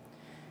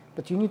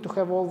 But you need to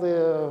have all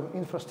the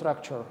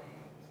infrastructure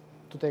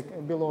to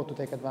take below to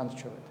take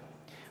advantage of it.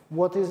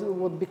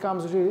 What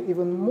becomes really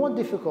even more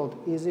difficult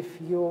is if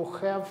you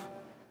have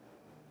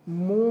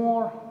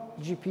more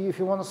GPU, if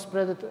you want to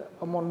spread it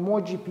among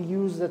more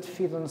GPUs that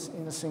fit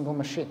in a single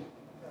machine.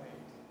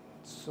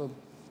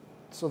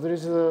 So there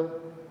is a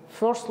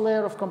first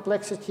layer of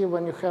complexity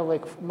when you have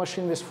like a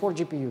machine with 4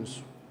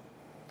 GPUs.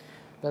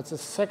 That's a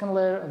second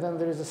layer, and then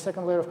there is a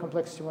second layer of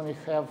complexity when you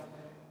have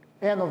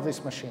n of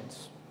these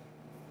machines.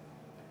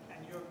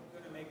 And you're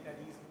going to make that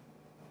easy.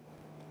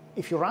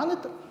 If you run it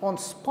on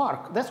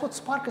Spark, that's what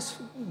Spark is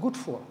good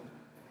for.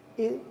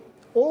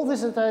 All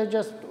this that I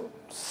just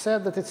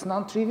said that it's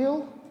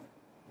non-trivial,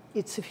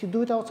 it's if you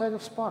do it outside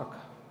of Spark.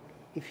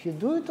 If you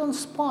do it on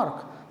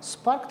Spark,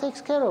 Spark takes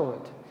care of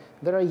it.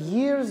 There are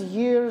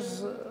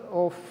years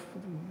of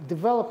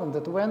development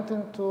that went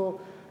into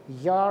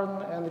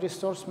Yarn and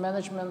resource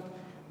management.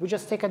 We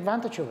just take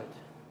advantage of it.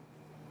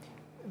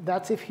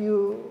 That's if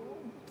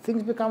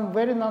things become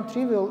very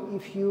non-trivial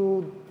if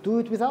you do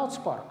it without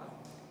Spark,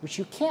 which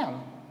you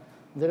can.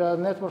 There are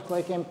networks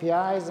like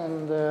MPIs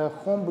and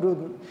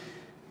homebrewed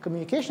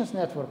communications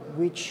network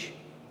which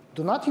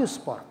do not use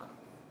Spark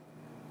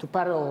to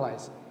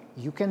parallelize.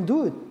 You can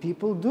do it.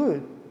 People do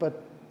it.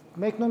 But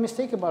make no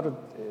mistake about it.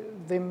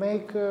 They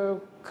make a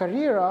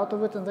career out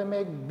of it, and they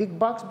make big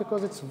bucks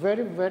because it's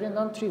very, very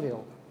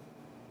non-trivial.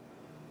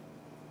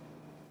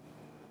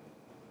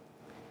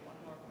 One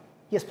more.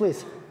 Yes,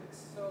 please.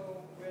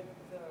 So with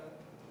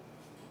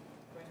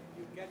when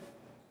you get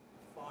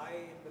phi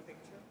in the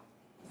picture,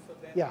 so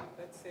then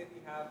let's say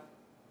we have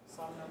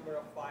some number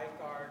of phi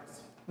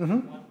cards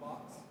in one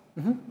box,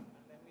 and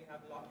then we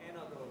have n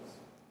of those.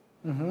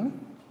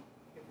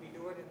 If we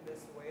do it in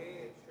this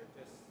way, it should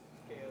just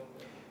scale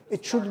the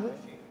Spark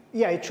machine.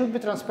 Yeah, it should be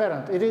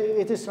transparent.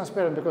 It is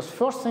transparent because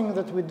first thing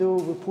that we do,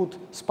 we put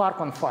Spark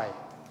on phi,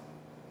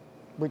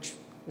 which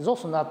is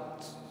also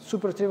not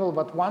super trivial,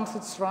 but once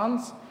it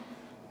runs,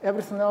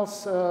 everything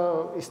else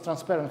is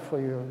transparent for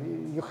you.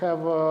 You have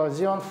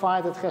Xeon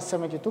phi that has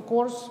 72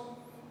 cores.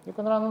 You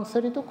can run on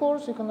 32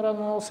 cores. You can run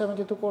on all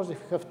 72 cores. If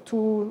you have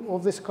 2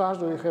 of these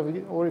cards,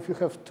 or if you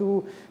have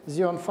 2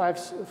 Xeon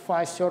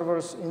phi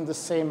servers in the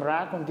same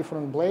rack on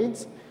different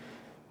blades,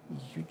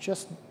 you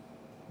just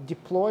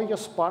deploy your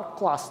Spark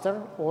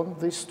cluster on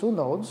these 2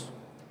 nodes,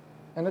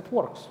 and it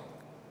works.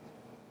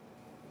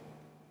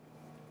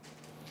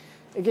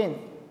 Again,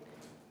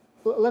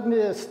 let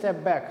me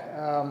step back.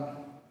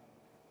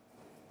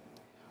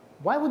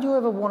 Why would you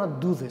ever want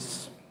to do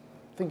this?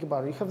 Think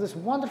about it. You have this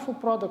wonderful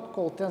product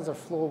called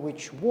TensorFlow,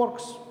 which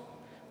works.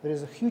 There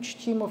is a huge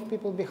team of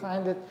people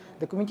behind it.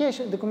 The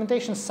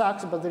documentation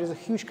sucks, but there is a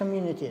huge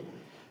community.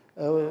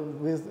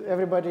 With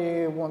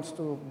everybody wants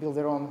to build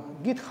their own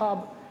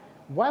GitHub.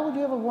 Why would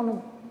you ever want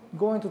to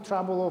go into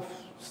trouble of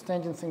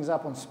standing things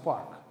up on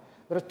Spark?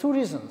 There are 2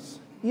 reasons.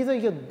 Either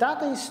your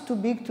data is too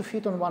big to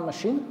fit on one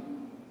machine,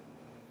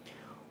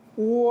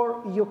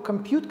 or your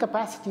compute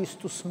capacity is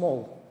too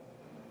small.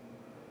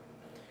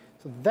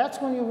 So that's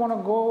when you want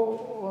to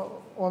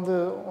go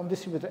on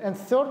distributor. And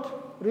third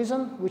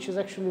reason, which is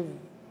actually,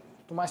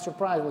 to my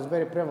surprise, was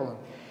very prevalent.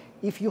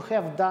 If you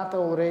have data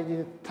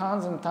already,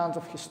 tons and tons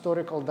of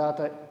historical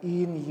data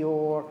in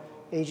your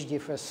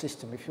HDFS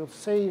system. If you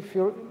say if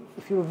you're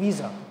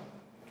Visa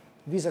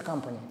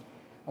company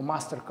or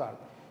MasterCard,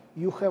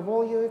 you have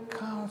all your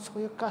accounts,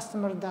 all your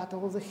customer data,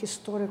 all the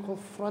historical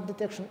fraud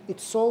detection.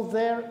 It's all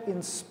there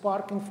in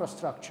Spark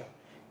infrastructure.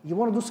 You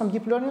want to do some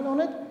deep learning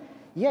on it?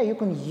 Yeah, you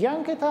can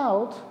yank it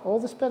out, all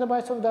these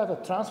petabytes of data,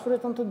 transfer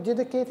it onto a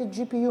dedicated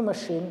GPU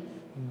machine,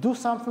 do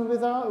something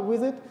with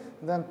it,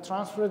 then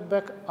transfer it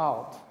back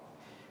out.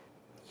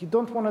 You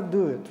don't want to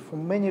do it for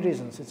many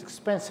reasons. It's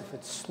expensive,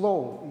 it's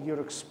slow,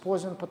 you're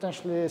exposing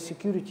potentially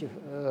security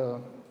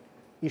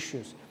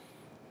issues.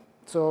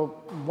 So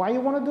why you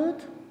want to do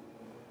it?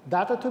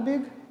 Data too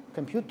big,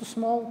 compute too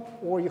small,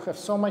 or you have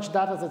so much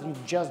data that you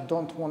just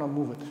don't want to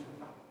move it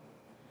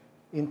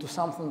into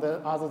something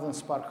that other than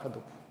Spark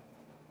Hadoop.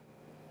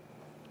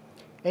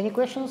 Any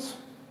questions?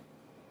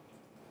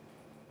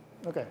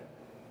 Okay.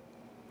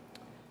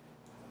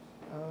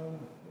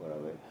 Where are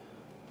we?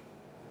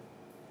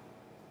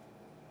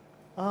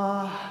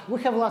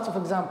 We have lots of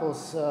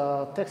examples,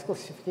 text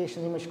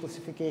classification, image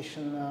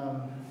classification.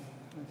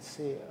 Let's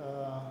see,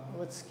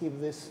 let's skip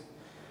this.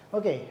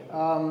 Okay,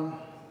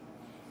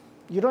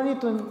 you don't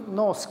need to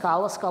know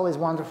Scala. Scala is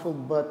wonderful,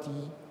 but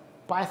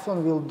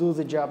Python will do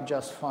the job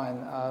just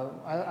fine.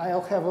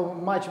 I'll have a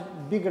much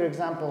bigger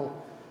example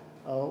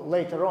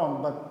later on,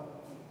 but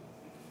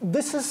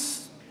this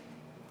is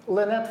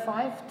LeNet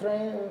 5,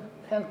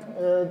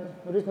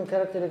 written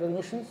character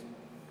recognitions.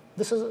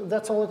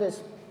 That's all it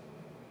is.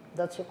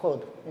 That's your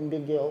code in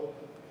BigDL.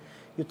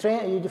 You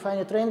define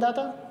your train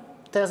data,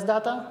 test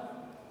data,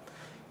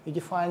 you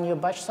define your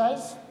batch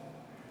size,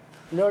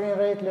 learning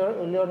rate,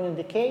 learning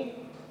decay.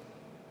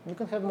 You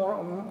can have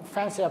more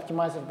fancy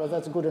optimizers, but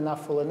that's good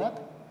enough for LeNet.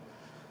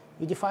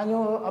 You define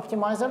your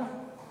optimizer.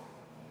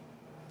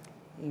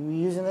 You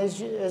use an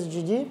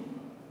SGD,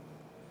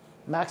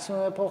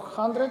 maximum epoch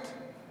 100.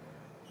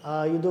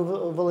 You do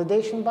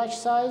validation batch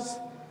size.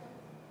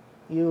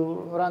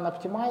 You run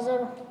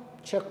optimizer,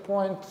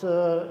 checkpoint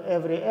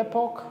every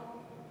epoch,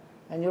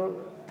 and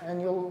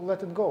you'll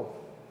let it go.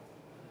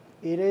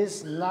 It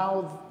is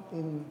now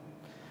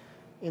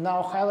in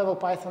our high-level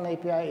Python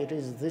API. It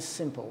is this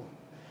simple.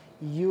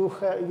 You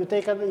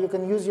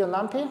can use your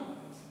NumPy.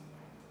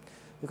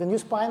 You can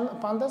use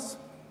pandas.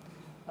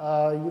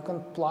 You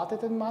can plot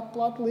it in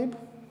matplotlib.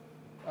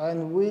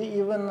 And we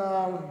even,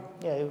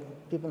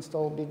 people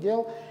install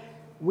BigDL.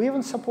 We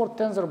even support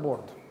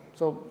TensorBoard.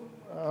 So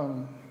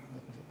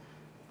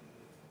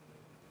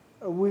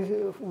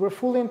we're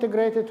fully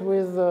integrated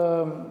with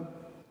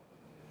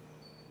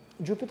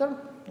Jupyter.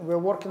 We're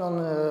working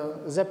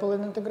on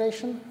Zeppelin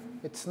integration.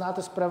 It's not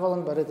as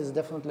prevalent, but it is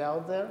definitely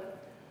out there.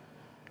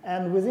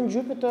 And within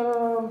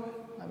Jupyter,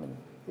 I mean,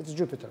 it's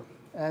Jupyter.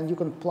 And you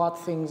can plot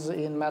things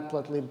in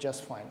matplotlib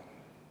just fine.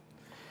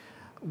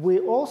 We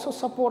also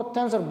support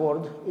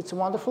TensorBoard. It's a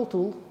wonderful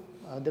tool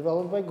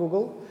developed by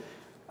Google.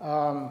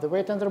 The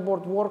way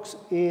TensorBoard works,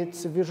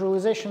 it's a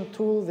visualization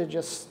tool that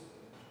just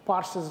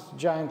parses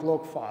giant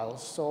log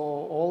files. So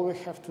all we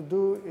have to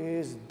do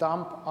is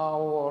dump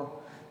our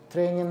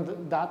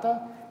training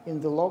data in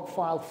the log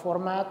file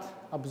format,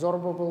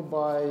 absorbable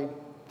by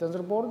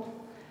TensorBoard.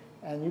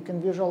 And you can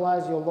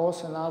visualize your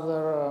loss and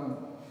other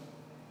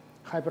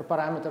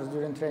hyperparameters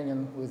during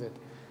training with it.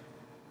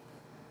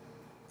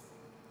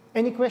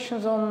 Any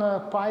questions on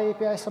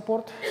PyAPI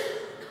support?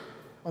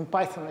 On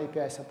Python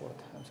API support,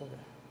 I'm sorry.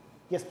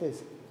 Yes, please.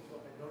 So I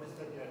noticed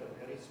that you had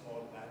a very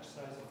small batch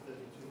size of 32,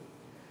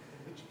 in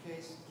which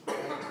case I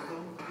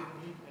don't really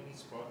need any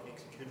Spark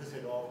executors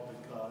at all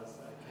because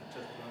I can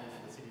just run it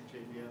for the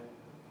CDJVM.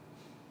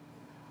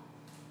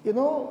 You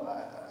know,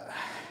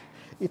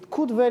 it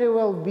could very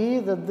well be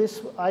that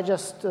this, I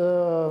just did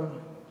a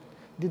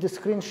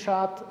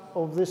screenshot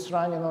of this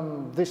running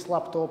on this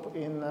laptop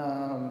in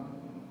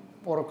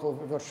Oracle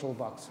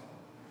VirtualBox.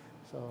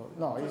 So,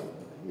 no. If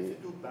you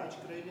do batch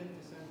gradient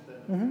descent, then I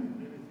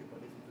agree with you.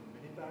 But if you do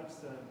mini batch,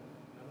 then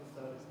none of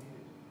that is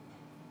needed.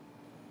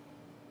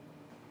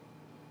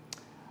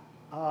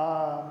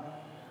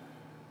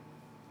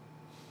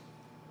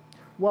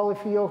 Well,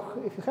 if you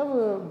have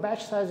a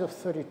batch size of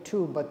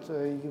 32, but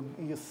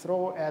you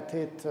throw at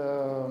it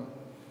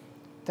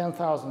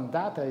 10,000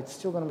 data, it's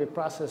still going to be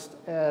processed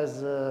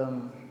as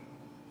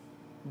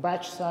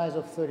batch size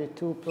of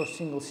 32 per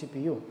single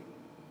CPU.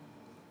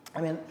 I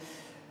mean,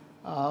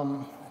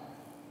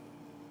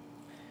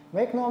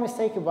 make no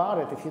mistake about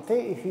it.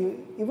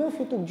 Even if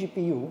you took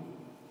GPU,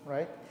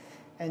 right,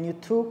 and you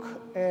took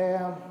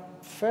a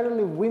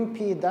fairly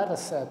wimpy data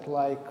set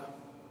like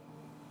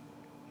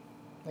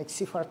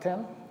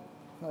CFAR10,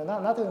 no,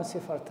 not even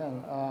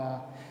CFAR10.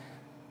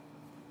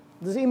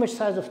 This image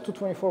size of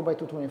 224 by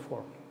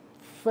 224,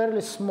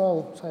 fairly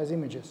small size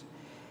images.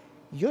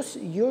 Your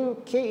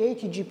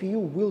K80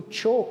 GPU will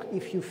choke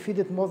if you feed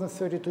it more than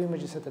 32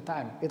 images at a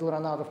time. It'll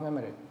run out of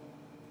memory.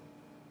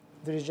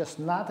 There is just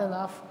not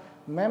enough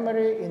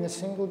memory in a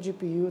single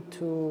GPU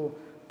to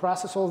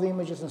process all the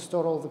images and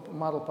store all the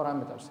model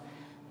parameters.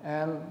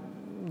 And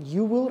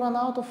you will run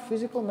out of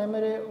physical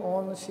memory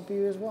on the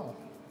CPU as well.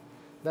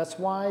 That's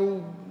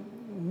why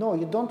No,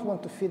 you don't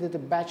want to feed it a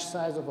batch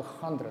size of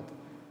 100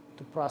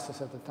 to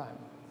process at a time.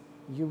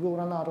 You will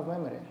run out of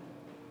memory.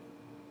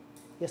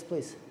 Yes,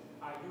 please.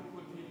 Are you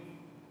putting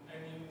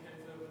any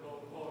TensorFlow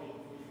code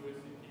into your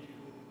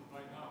CPU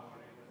right now?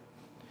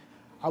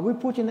 Or Are we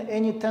putting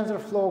any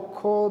TensorFlow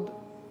code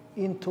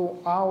into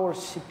our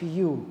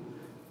CPU?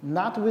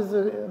 Not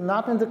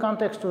in the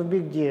context of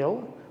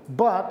BigDL,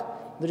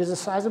 but there is a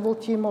sizable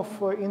team of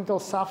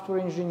Intel software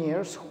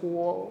engineers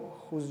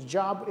whose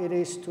job it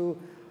is to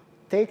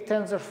take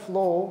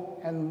TensorFlow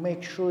and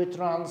make sure it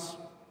runs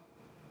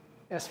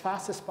as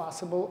fast as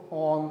possible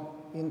on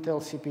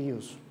Intel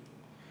CPUs.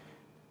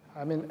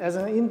 I mean,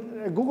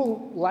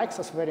 Google likes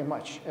us very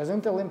much. As an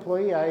Intel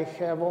employee, I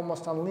have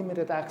almost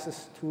unlimited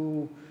access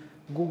to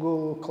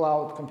Google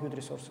Cloud compute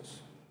resources.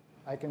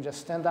 I can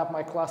just stand up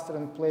my cluster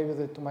and play with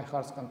it to my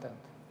heart's content.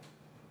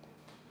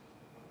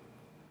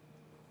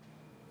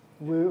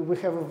 We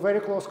have a very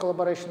close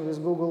collaboration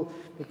with Google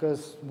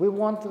because we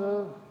want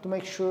to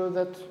make sure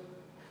that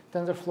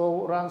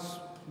TensorFlow runs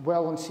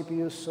well on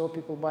CPUs, so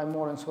people buy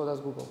more, and so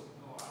does Google.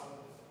 no,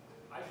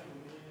 I should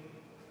mean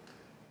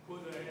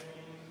put any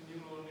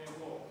neural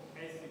network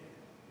ASIC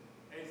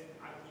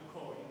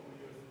code into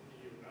your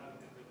CPU rather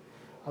than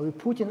the Are we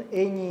putting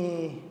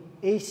any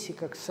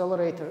ASIC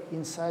accelerator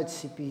inside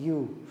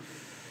CPU?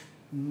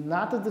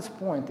 Not at this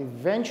point.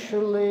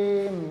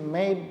 Eventually,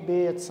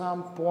 maybe at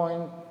some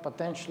point,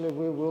 potentially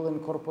we will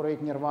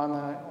incorporate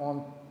Nirvana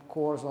on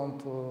cores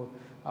onto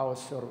our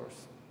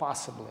servers,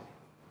 possibly.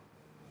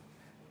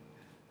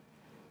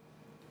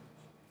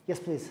 Yes,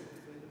 please. So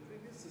in the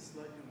previous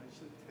slide, you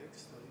mentioned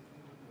text.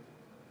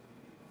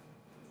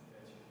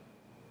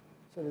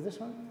 So is this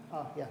one?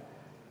 Oh, yeah.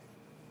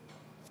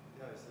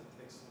 Yeah, it's the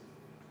text.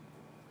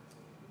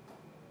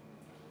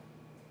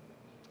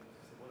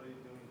 So what are you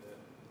doing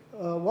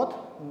there? What?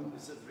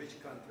 This is rich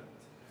content.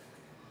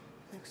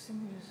 Text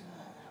images. Is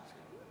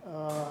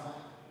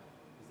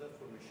that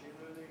for machine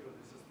learning or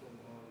this is from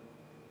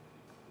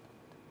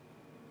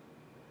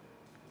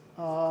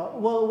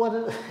Well, what?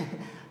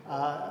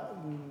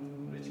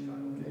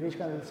 rich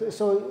content?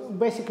 So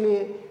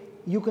basically,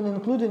 you can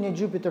include in a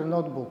Jupyter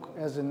notebook,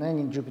 as in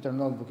any Jupyter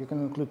notebook. You can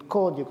include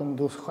code, you can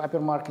do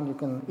hypermarking, you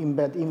can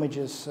embed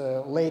images,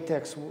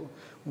 LaTeX,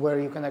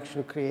 where you can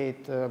actually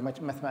create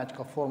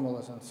mathematical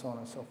formulas and so on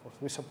and so forth.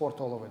 We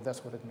support all of it.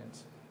 That's what it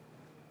means.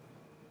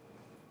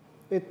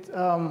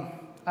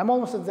 I'm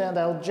almost at the end.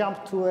 I'll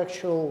jump to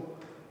actual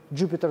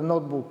Jupyter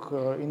notebook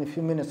in a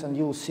few minutes, and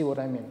you'll see what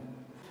I mean.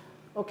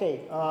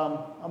 OK,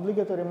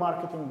 obligatory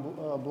marketing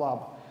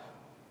blob.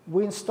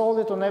 We installed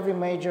it on every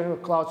major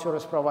cloud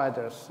service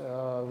providers.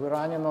 We're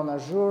running on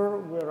Azure,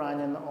 we're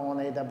running on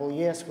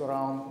AWS, we're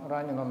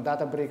running on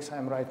Databricks.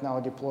 I'm right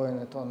now deploying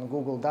it on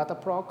Google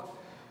Dataproc.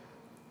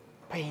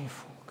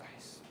 Painful,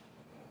 guys.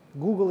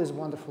 Google is a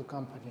wonderful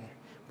company,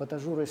 but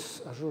Azure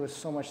is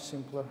so much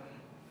simpler.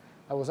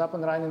 I was up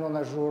and running on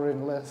Azure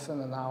in less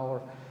than an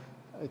hour.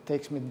 It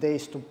takes me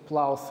days to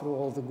plow through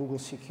all the Google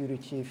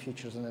security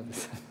features and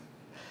everything.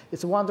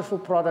 It's a wonderful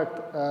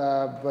product,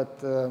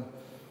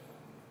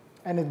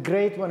 and it's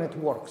great when it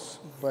works,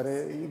 but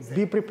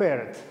be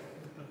prepared.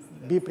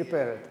 Be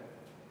prepared.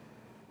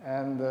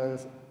 And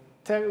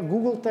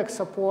Google Tech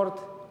Support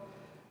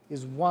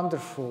is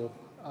wonderful.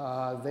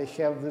 They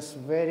have this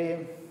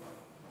very,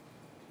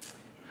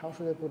 how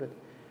should I put it?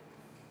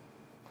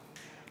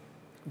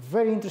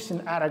 Very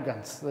interesting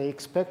arrogance. They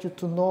expect you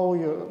to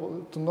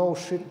know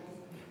shit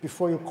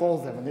before you call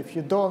them, and if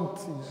you don't,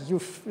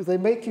 they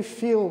make you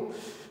feel,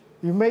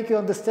 make you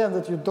understand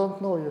that you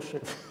don't know your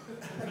shit.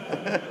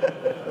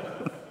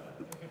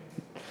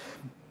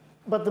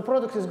 But the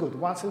product is good.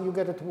 Once you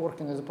get it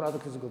working, the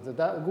product is good.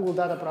 The Google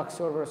Dataproc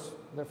servers,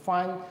 they're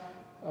fine.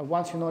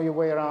 Once you know your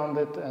way around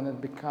it and it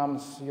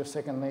becomes your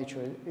second nature,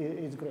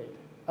 it's great.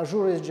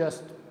 Azure is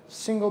just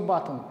single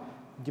button.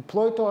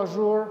 Deploy to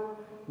Azure,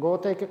 go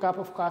take a cup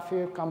of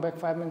coffee, come back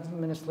 5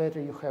 minutes later,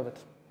 you have it.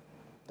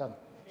 Done.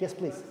 Yes,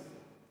 please.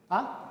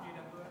 Huh?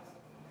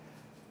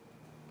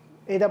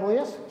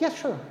 AWS? Yes,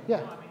 sure.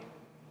 Yeah.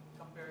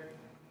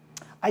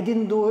 I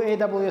didn't do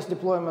AWS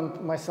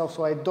deployment myself,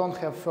 so I don't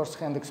have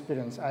first-hand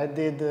experience. I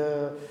did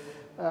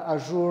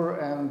Azure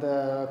and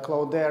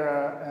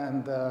Cloudera,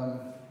 and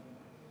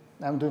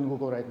I'm doing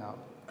Google right now.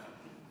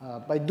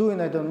 By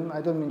doing, I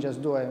don't mean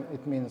just do.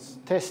 It means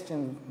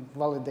testing,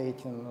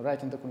 validating,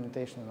 writing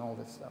documentation, and all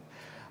that stuff.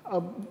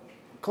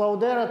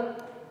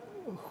 Cloudera,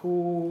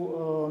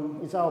 who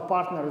is our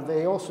partner,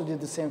 they also did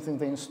the same thing.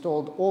 They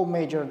installed all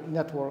major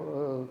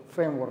network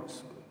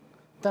frameworks.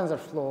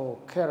 TensorFlow,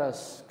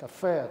 Keras,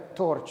 Caffe,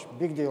 Torch,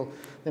 BigDL.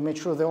 They made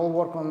sure they all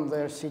work on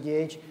their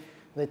CDH.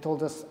 They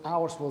told us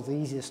ours was the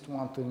easiest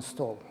one to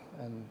install.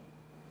 And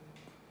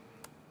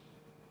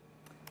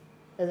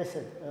as I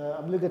said,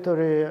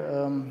 obligatory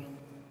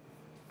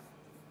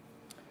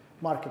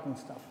marketing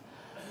stuff.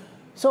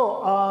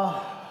 So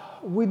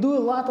we do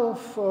a lot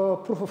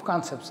of proof of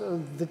concepts.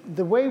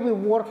 The way we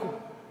work,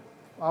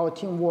 our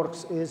team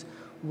works, is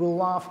we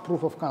love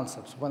proof of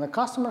concepts. When a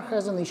customer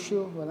has an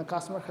issue, when a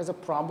customer has a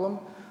problem,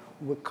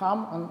 we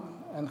come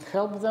and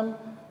help them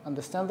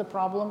understand the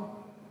problem.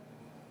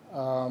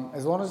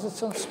 As long as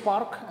it's on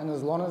Spark, and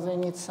as long as they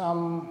need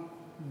some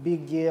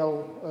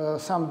BigDL,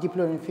 some deep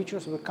learning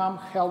features, we come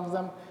help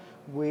them.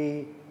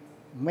 We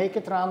make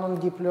it run on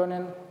deep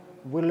learning.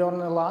 We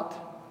learn a lot,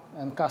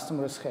 and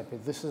customer is happy.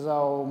 This is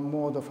our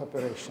mode of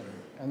operation.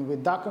 And we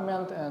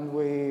document and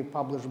we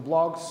publish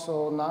blogs.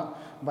 So now,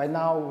 by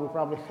now, we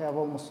probably have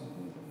almost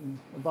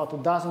about a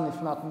dozen,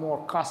 if not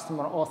more,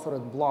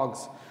 customer-authored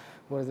blogs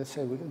where they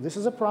say, this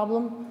is a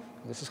problem.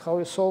 This is how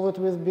you solve it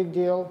with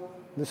BigDL.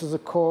 This is a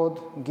code,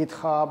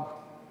 GitHub,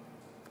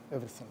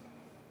 everything.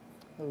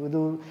 We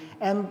do,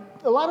 and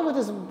a lot of it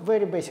is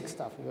very basic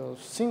stuff.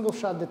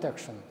 Single-shot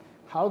detection.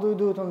 How do you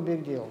do it on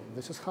BigDL?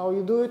 This is how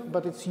you do it,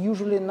 but it's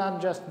usually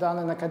not just done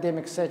in an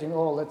academic setting.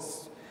 Oh,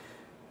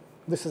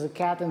 this is a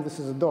cat and this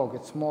is a dog.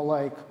 It's more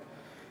like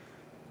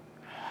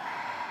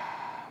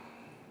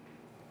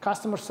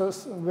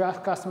we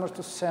ask customers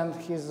to send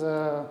his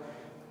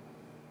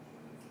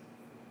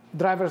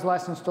driver's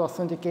license to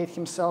authenticate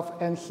himself,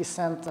 and he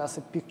sent us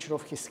a picture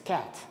of his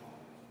cat.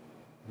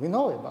 We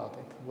know about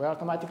it. We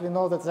automatically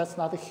know that that's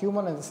not a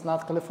human and it's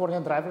not California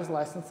driver's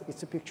license.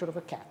 It's a picture of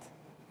a cat.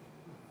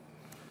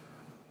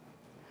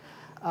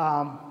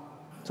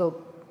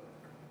 So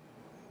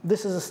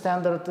this is a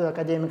standard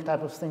academic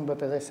type of thing,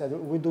 but as I said,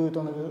 we do it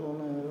on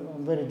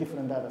very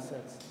different data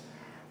sets.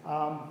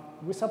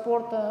 We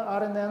support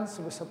RNNs,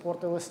 we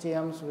support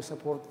LSTMs, we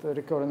support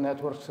recurrent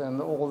networks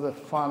and all the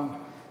fun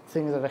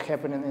things that are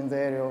happening in the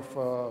area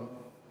of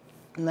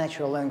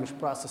natural language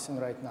processing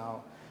right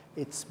now.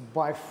 It's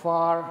by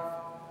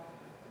far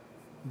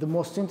the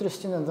most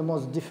interesting and the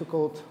most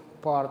difficult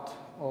part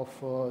of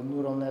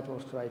neural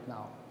networks right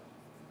now,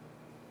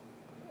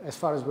 as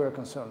far as we're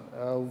concerned.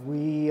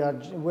 We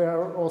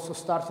are also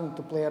starting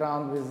to play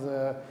around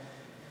with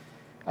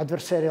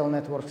adversarial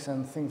networks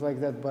and things like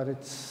that, but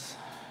it's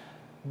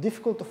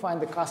difficult to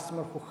find a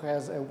customer who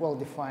has a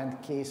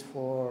well-defined case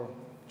for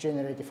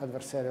generative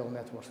adversarial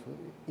networks.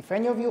 If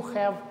any of you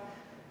have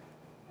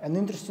an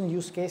interesting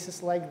use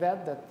cases like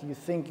that, that you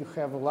think you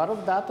have a lot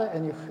of data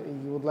and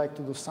you would like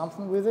to do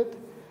something with it,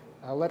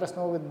 let us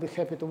know. We'd be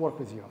happy to work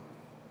with you.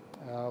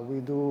 We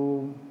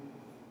do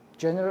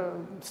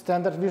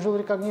standard visual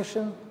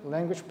recognition,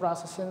 language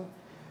processing.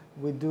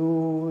 We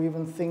do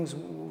even things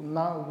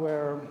now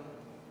where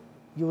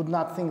you would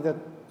not think that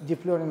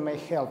deep learning may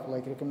help,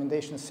 like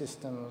recommendation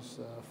systems,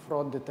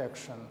 fraud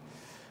detection,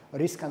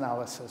 risk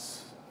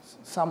analysis,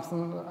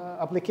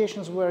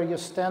 applications where your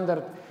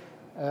standard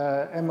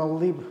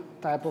MLlib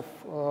type of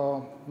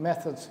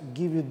methods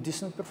give you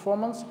decent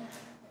performance,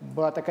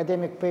 but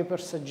academic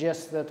papers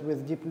suggest that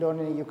with deep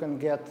learning you can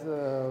get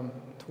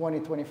 20,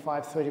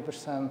 25,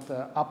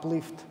 30%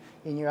 uplift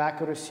in your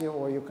accuracy,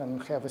 or you can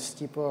have a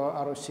steeper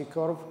ROC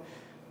curve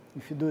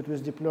if you do it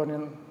with deep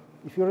learning.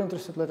 If you're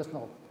interested, let us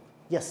know.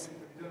 Yes? Have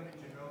you done any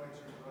genomics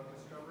or drug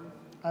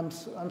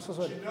discovery? I'm so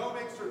sorry.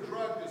 Genomics or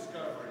drug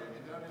discovery, have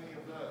you done any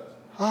of those?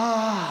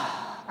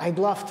 I'd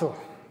love to.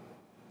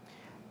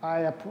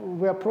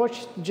 We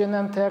approached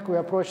Genentech. We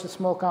approached a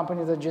small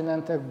company that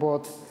Genentech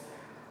bought.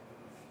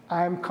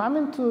 I'm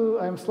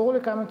slowly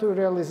coming to a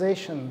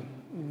realization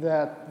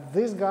that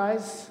these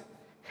guys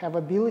have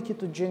ability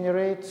to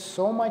generate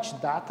so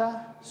much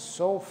data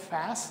so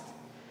fast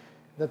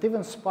that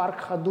even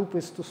Spark Hadoop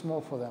is too small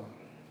for them.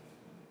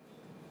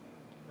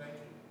 Thank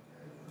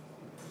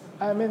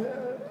you. I mean,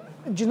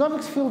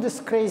 genomics field is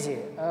crazy.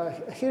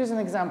 Here's an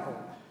example.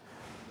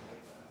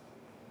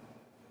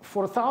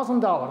 For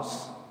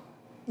 $1,000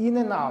 in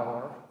an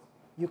hour,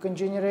 you can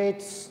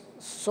generate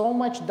so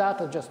much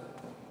data just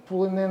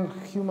pulling in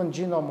human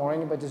genome or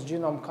anybody's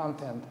genome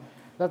content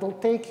that will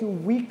take you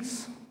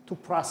weeks to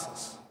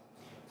process.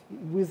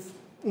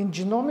 In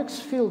genomics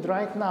field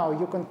right now,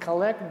 you can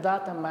collect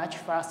data much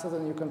faster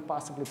than you can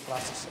possibly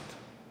process it.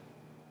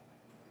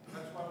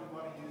 That's why we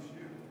want to use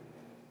you.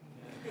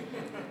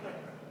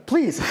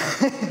 Please,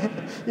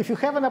 if you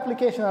have an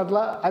application,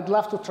 I'd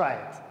love to try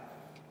it.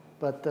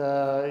 But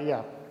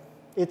yeah,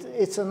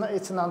 it's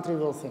a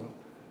non-trivial thing.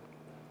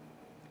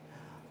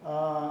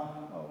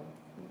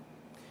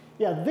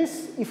 Yeah,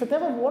 if it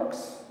ever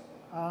works,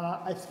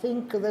 I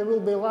think there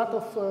will be a lot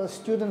of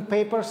student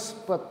papers,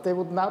 but they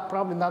would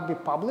probably not be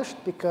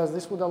published, because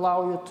this would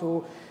allow you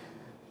to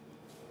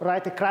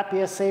write a crappy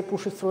essay,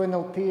 push it through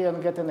NLP,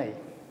 and get an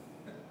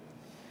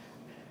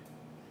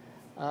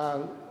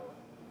A.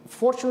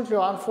 Fortunately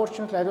or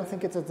unfortunately, I don't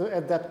think it's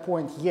at that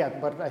point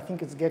yet, but I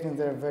think it's getting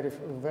there very,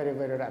 very,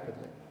 very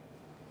rapidly,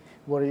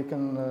 where you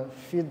can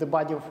feed the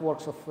body of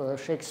works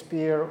of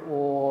Shakespeare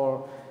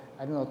or,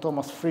 I don't know,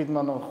 Thomas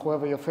Friedman or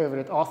whoever your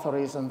favorite author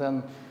is, and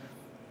then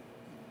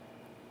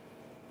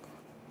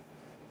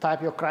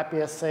type your crappy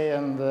essay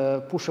and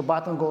push a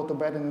button, go to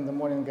bed, and in the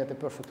morning get a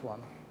perfect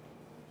one.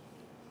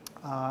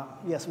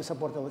 Yes, we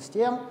support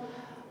LSTM.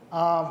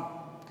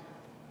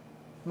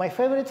 My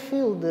favorite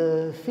field,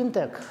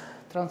 fintech,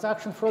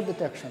 transaction fraud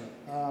detection.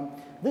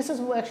 This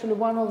is actually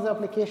one of the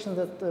applications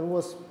that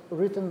was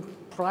written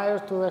prior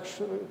to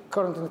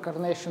current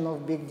incarnation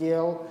of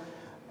BigDL.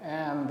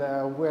 And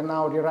we're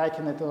now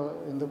rewriting it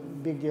in the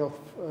BigDL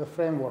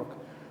framework.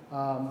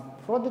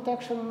 Fraud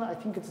detection, I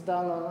think it's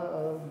done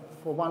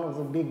for one of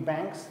the big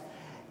banks.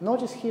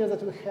 Notice here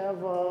that we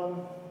have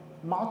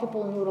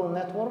multiple neural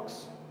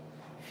networks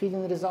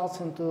feeding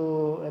results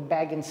into a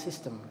bagging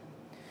system.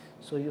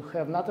 So you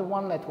have not a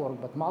one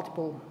network, but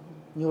multiple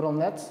neural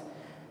nets.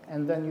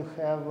 And then you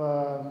have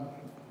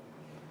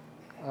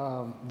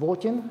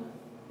voting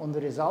on the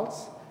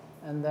results.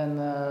 And then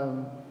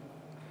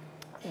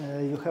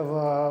you have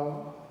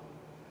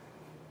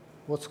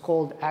what's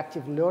called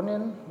active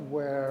learning,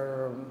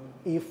 where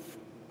if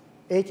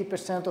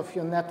 80% of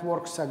your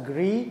networks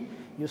agree,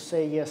 you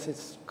say, yes,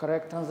 it's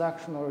correct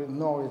transaction, or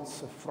no,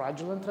 it's a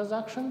fraudulent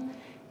transaction.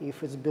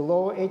 If it's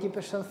below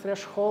 80%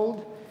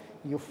 threshold,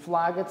 you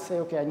flag it, say,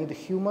 OK, I need a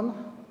human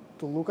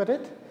to look at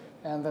it,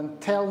 and then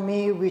tell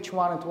me which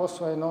one it was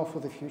so I know for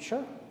the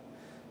future.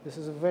 This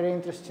is a very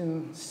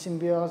interesting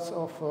symbiosis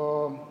of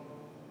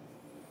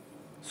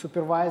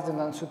supervised and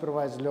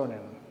unsupervised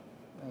learning.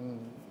 And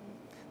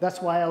that's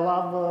why I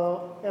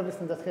love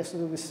everything that has to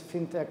do with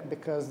fintech,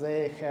 because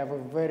they have a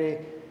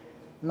very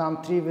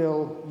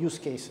non-trivial use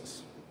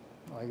cases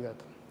like that.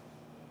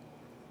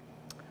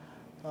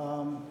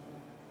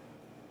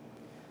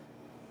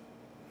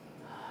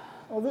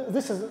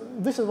 This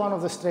is one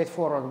of the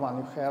straightforward one.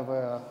 You have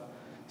a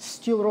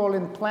steel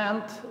rolling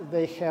plant.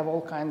 They have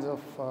all kinds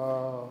of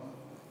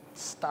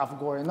stuff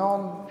going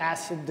on,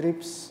 acid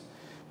drips.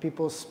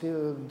 People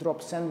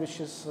drop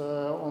sandwiches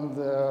on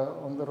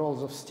the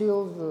rolls of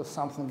steel.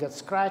 Something gets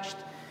scratched.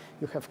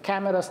 You have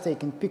cameras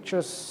taking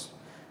pictures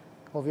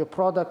of your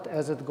product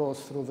as it goes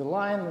through the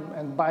line.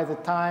 And by the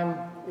time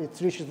it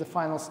reaches the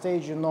final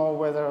stage, you know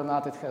whether or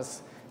not it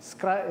has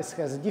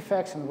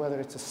defects and whether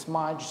it's a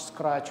smudge,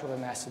 scratch, or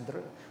an acid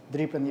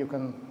drip, and you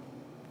can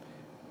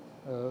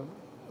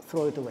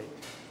throw it away.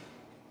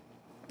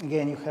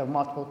 Again, you have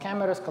multiple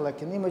cameras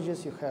collecting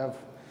images. You have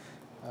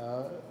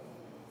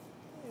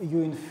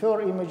you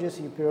infer images,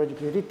 you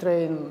periodically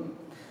retrain.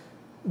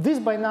 This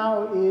by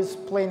now is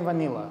plain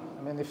vanilla.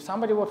 I mean, if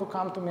somebody were to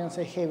come to me and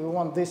say, hey, we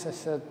want this, I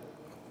said,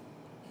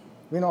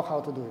 we know how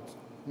to do it,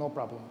 no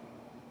problem.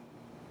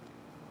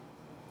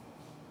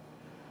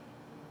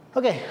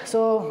 OK,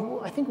 so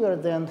I think we're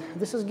at the end.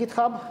 This is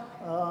GitHub.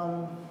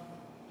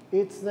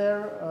 It's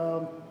there,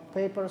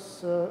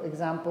 papers,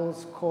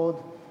 examples,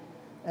 code.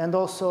 And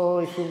also,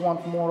 if you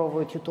want more of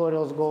the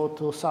tutorials, go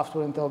to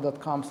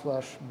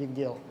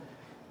softwareintel.com/bigdeal.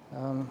 Yeah,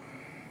 I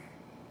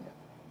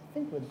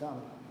think we're done.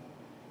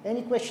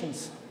 Any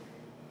questions?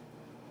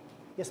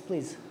 Yes,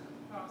 please.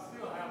 I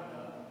still have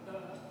I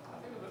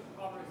think the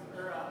probably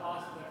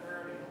asked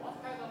earlier,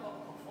 what kind of a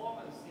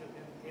performance you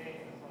can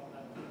gain from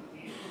that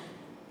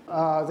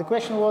BigDL? The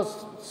question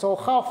was, so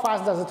how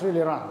fast does it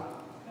really run?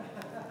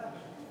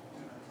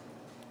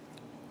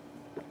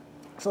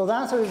 So the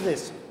answer is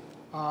this.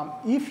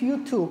 If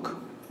you took,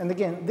 and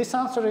again, this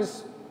answer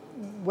is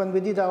when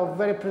we did our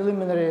very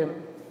preliminary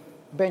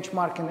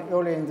benchmarking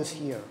earlier in this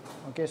year.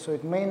 Okay, so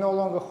it may no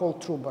longer hold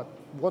true, but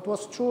what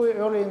was true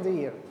early in the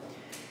year?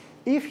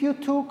 If you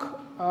took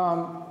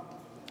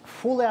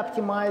fully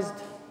optimized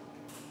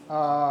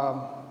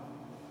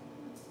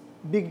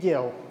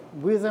BigDL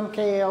with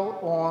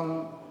MKL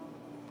on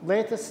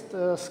latest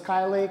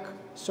Skylake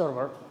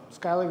server,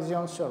 Skylake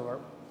Xeon server,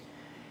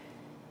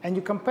 and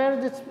you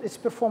compared its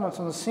performance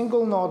on a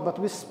single node, but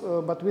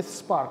with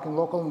Spark in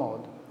local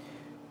mode,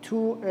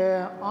 to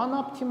an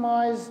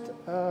unoptimized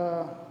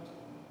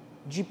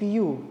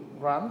GPU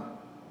run,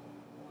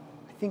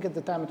 I think at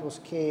the time it was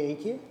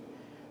K80,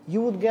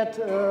 you would get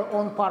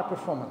on-par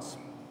performance.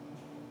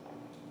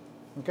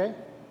 Okay?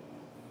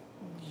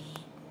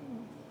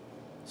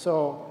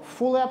 So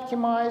fully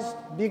optimized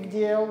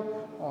BigDL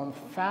on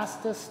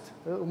fastest,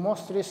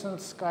 most recent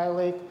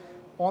Skylake,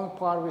 on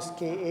par with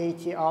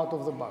K80 out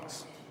of the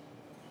box,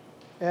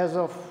 as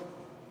of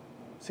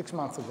 6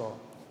 months ago.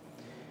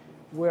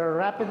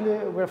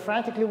 We're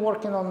frantically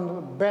working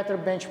on better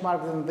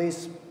benchmark than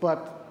this,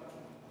 but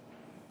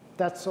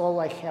that's all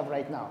I have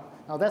right now.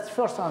 Now, that's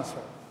first answer.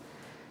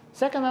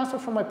 Second answer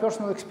from my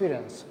personal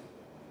experience.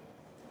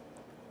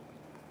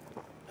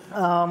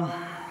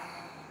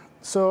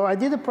 So I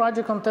did a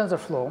project on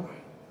TensorFlow,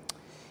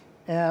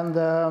 and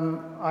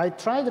I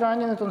tried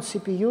running it on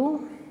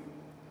CPU.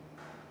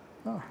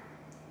 Oh.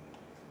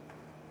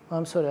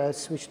 I'm sorry, I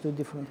switched to a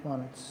different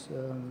one.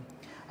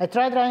 I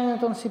tried running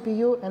it on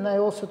CPU, and I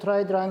also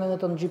tried running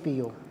it on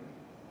GPU.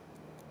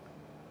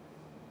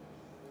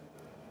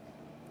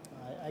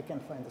 I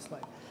can't find the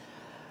slide.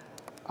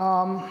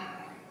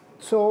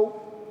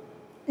 So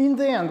in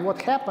the end,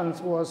 what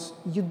happens was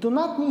you do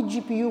not need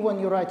GPU when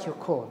you write your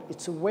code.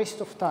 It's a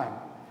waste of time.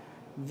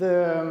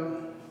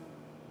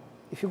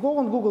 If you go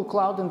on Google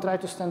Cloud and try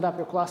to stand up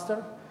your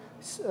cluster,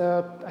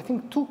 I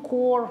think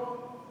 2-core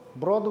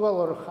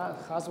Broadwell or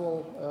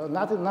Haswell,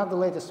 not the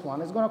latest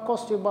one, it's going to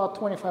cost you about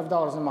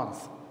 $25 a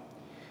month.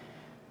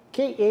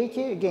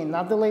 K80, again,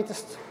 not the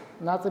latest,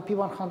 not the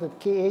P100,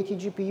 K80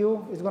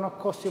 GPU is going to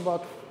cost you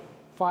about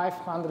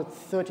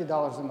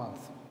 $530 a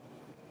month.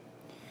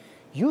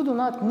 You do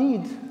not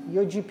need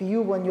your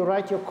GPU when you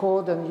write your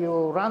code and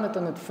you run it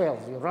and it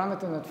fails. You run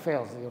it and it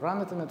fails. You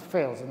run it and it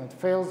fails. And it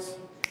fails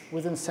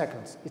within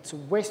seconds. It's a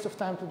waste of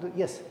time to do.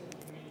 Yes?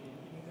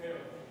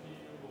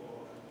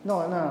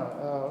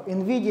 No,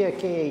 NVIDIA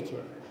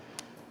K80.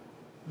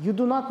 You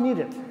do not need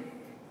it.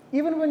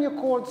 Even when your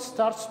code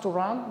starts to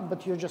run,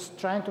 but you're just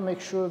trying to make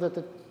sure that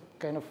it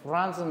kind of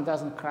runs and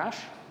doesn't crash,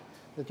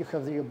 that you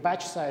have your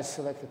batch size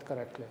selected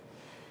correctly,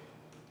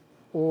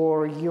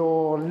 or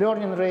your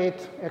learning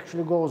rate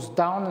actually goes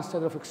down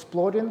instead of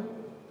exploding,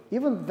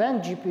 even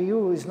then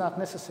GPU is not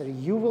necessary.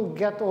 You will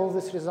get all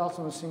these results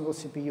on a single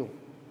CPU.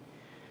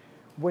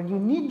 When you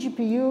need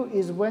GPU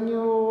is when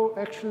you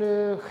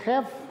actually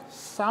have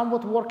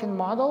somewhat working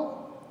model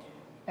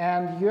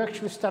and you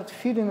actually start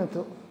feeding it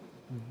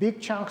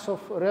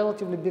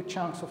relatively big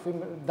chunks of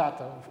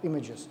data, of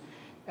images.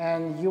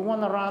 And you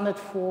want to run it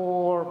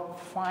for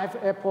 5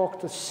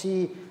 epochs to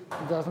see,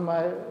 does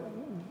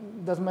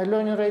my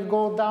learning rate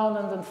go down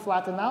and then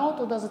flatten out,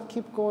 or does it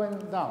keep going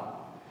down?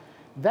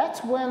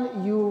 That's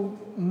when you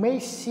may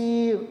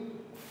see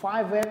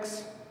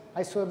 5x.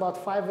 I saw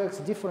about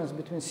 5x difference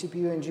between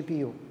CPU and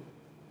GPU.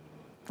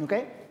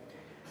 Okay?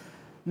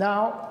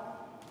 Now,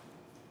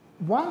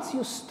 once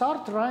you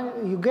start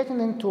you're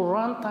getting into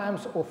run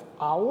times of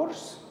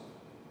hours.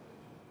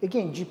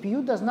 Again,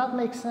 GPU does not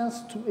make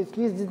sense to, at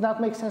least did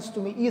not make sense to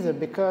me either,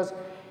 because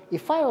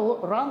if I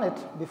run it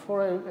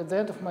at the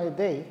end of my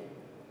day,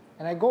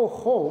 and I go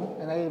home,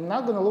 and I'm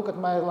not going to look at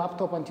my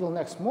laptop until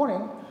next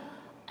morning,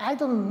 I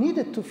don't need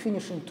it to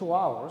finish in 2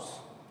 hours.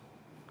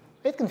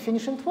 It can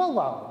finish in 12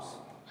 hours.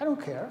 I don't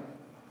care.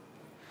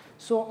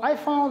 So I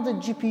found that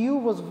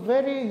GPU was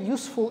very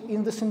useful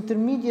in this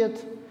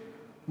intermediate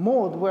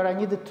mode where I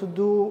needed to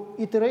do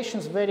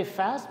iterations very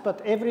fast, but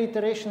every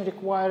iteration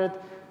required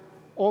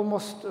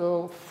almost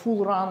a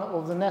full run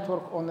of the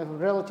network on a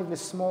relatively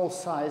small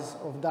size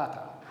of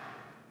data.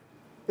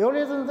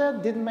 Earlier than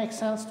that, didn't make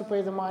sense to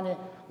pay the money.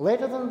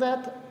 Later than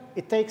that,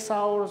 it takes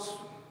hours,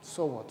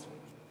 so what?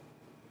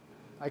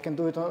 I can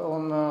do it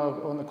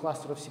on a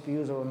cluster of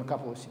CPUs or on a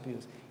couple of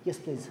CPUs. Yes,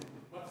 please.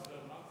 What's the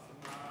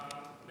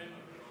maximum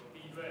memory or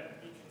DRAM,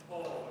 each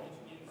core,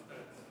 each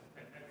instance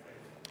can access?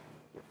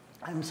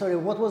 I'm sorry,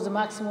 what was the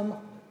maximum?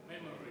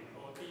 Memory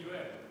or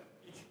DRAM,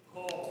 each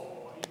core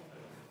or instance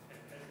can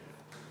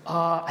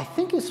access.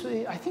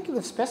 I think you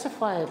can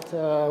specify it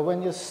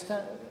when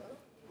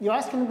you're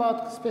asking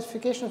about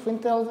specification of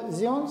Intel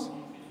Xeons?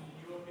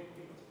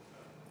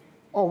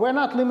 Oh, we're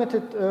not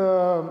limited.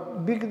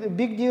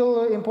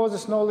 BigDL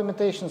imposes no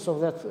limitations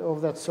of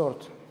that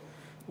sort.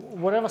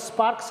 Whatever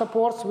Spark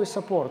supports, we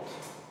support.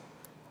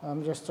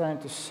 I'm just trying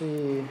to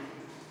see.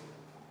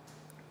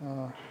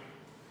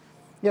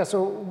 Yeah,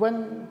 so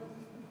when,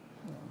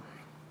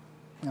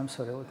 I'm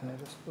sorry, let me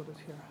just put it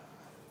here.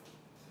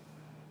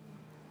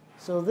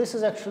 So this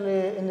is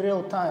actually in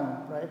real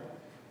time, right?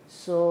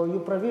 So you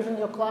provision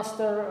your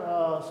cluster,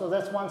 so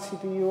that's one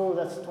CPU,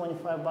 that's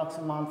 $25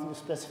 a month. You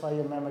specify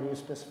your memory, you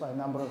specify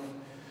number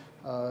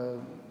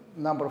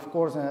of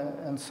cores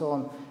and so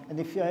on. And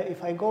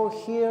if I go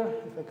here,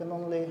 if I can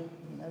only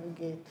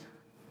navigate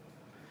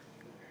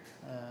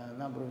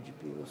number of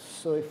GPUs.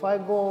 So if I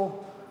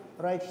go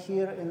right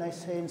here and I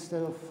say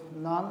instead of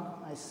none,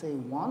 I say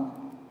 1,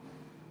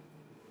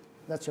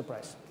 that's your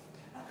price.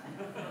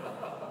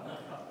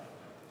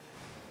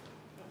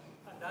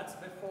 That's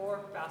before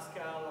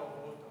Pascal or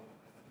Volta.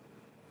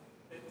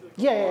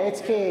 Yeah,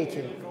 it's K80.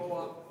 It will go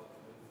up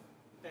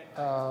 10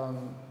 times.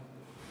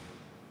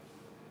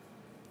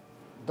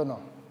 Don't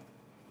know.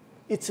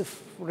 It's a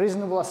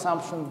reasonable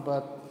assumption,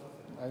 but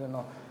I don't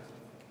know.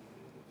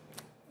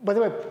 By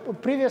the way,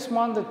 previous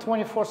one, the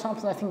 24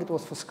 something, I think it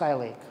was for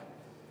Skylake.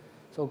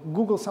 So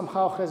Google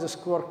somehow has this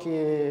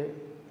quirky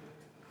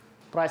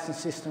pricing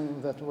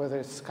system that whether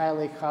it's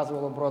Skylake,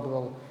 Haswell, or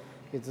Broadwell,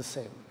 it's the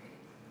same.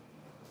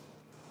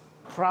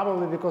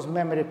 Probably because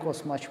memory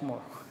costs much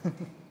more.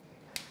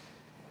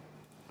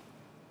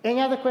 Any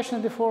other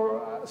questions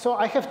before? So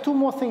I have 2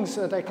 more things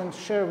that I can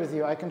share with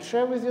you. I can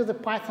share with you the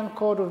Python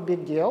code of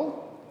BigDL,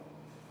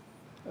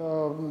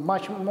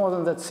 much more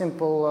than that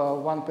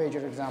simple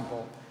one-pager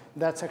example.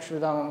 That's actually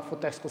done for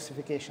text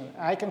classification.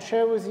 I can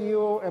share with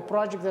you a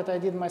project that I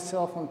did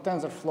myself on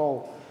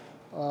TensorFlow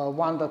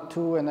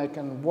 1.2, and I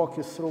can walk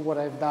you through what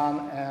I've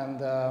done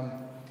and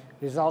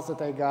results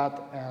that I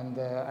got, and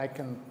I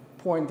can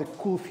point the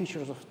cool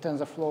features of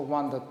TensorFlow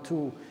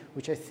 1.2,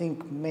 which I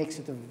think makes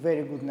it a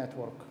very good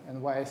network,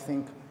 and why I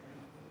think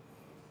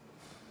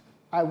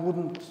I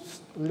wouldn't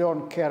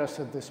learn Keras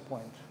at this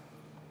point.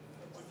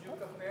 Would you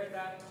compare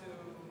that to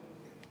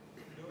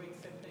doing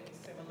something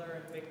similar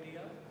in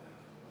BigDL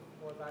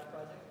for that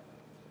project?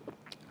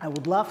 I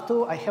would love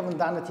to. I haven't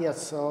done it yet,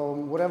 so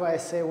whatever I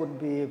say would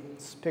be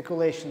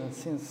speculation, and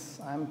since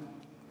I'm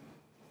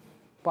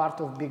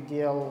part of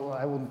BigDL,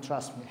 I wouldn't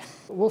trust me.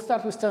 We'll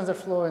start with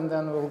TensorFlow, and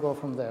then we'll go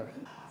from there.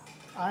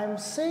 I'm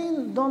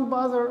saying don't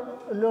bother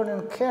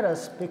learning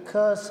Keras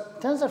because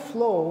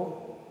TensorFlow,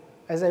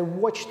 as I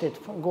watched it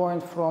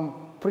going from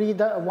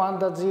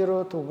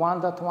pre-1.0 to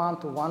 1.1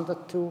 to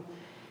 1.2,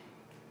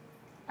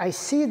 I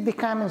see it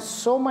becoming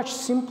so much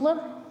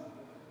simpler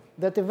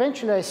that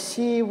eventually I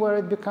see where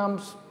it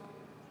becomes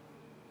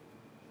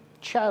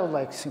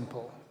childlike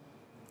simple.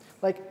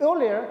 Like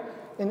earlier,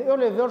 in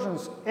earlier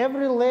versions,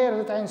 every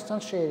layer that I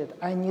instantiated,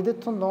 I needed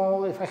to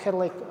know if I had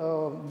like,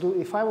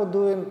 if I were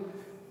doing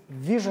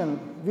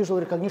visual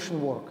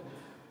recognition work.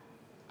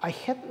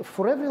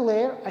 For every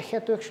layer, I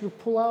had to actually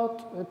pull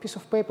out a piece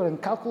of paper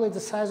and calculate the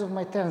size of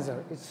my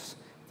tensor. It's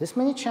this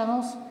many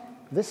channels,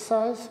 this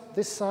size,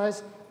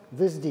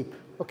 this deep.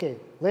 Okay,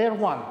 layer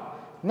 1.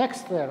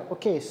 Next layer,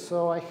 okay,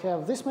 so I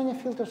have this many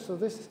filters, so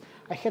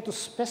I had to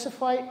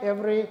specify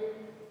every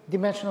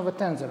dimension of a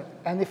tensor.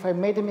 And if I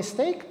made a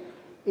mistake,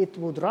 it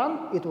would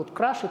run, it would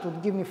crash, it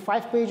would give me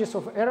 5 pages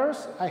of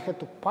errors. I had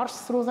to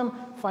parse through them,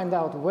 find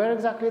out where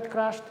exactly it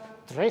crashed,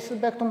 trace it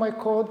back to my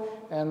code,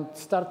 and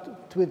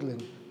start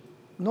twiddling.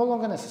 No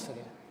longer necessary.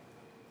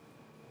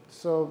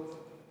 So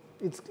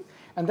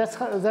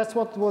that's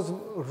what was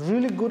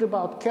really good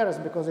about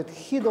Keras, because it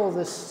hid all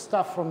this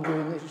stuff from you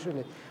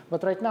initially.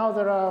 But right now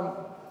there are,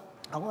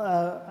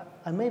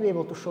 I may be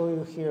able to show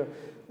you here.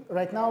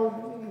 Right now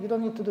you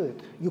don't need to do it.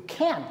 You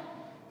can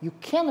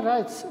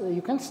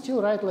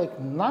still write like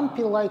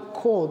NumPy-like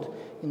code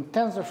in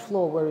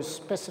TensorFlow where you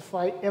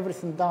specify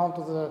everything down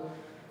to the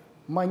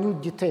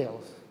minute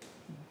details.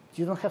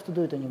 You don't have to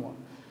do it anymore.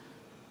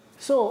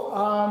 So,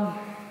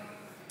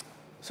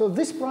 so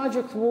this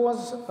project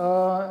was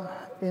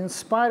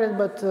inspired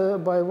by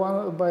a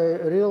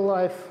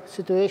real-life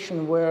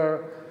situation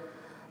where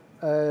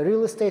a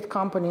real estate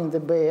company in the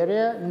Bay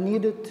Area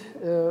needed,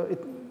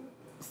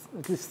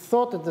 at least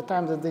thought at the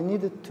time that they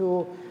needed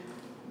to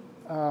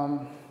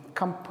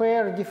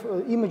compare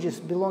images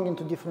belonging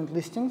to different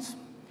listings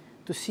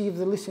to see if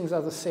the listings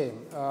are the same.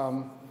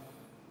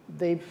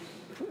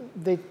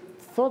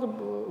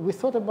 We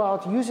thought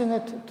about using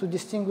it to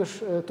distinguish,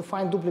 to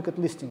find duplicate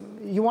listings.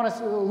 You want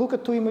to look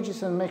at 2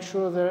 images and make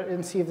sure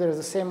and see if they're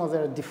the same or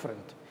they're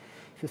different.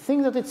 If you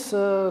think that it's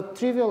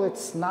trivial,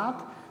 it's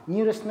not.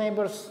 Nearest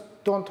neighbors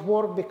don't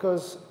work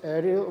because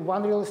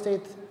one real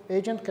estate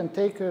agent can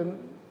take a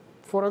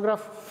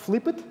photograph,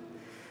 flip it,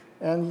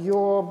 and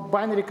your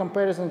binary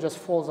comparison just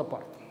falls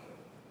apart.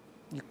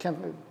 You can't,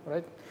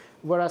 right?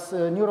 Whereas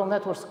neural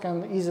networks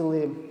can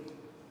easily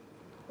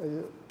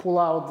pull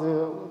out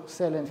the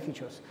salient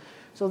features.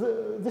 So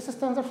this is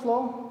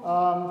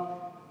TensorFlow.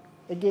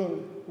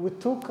 Again, we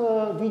took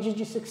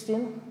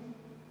VGG16.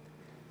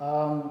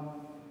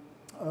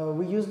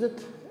 We used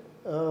it,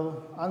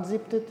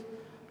 unzipped it,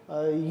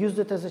 used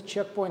it as a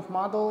checkpoint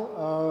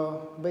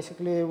model.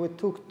 Basically, we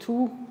took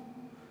two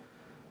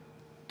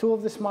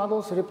of these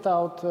models, ripped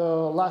out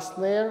last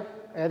layer,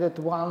 added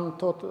one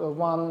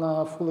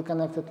fully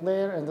connected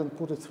layer, and then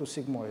put it through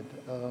sigmoid.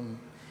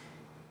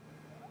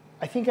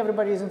 I think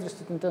everybody is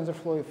interested in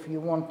TensorFlow. If you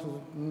want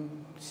to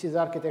see the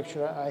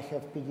architecture, I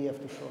have PDF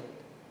to show it.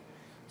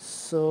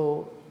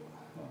 So,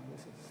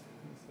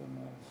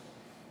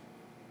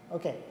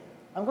 okay,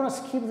 I'm going to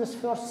skip this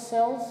first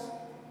cells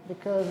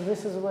because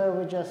this is where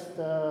we just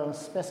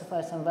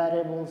specify some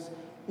variables,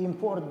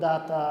 import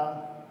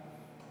data,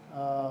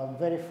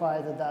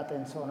 verify the data,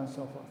 and so on and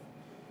so forth.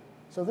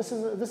 So this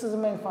is the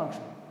main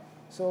function.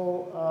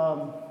 So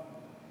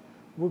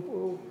we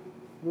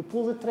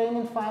pull the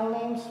training file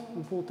names,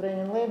 we pull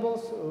training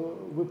labels,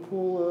 we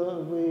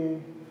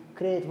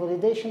create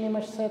validation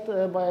image set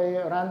by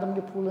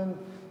randomly pulling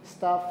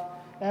stuff,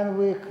 and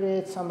we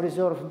create some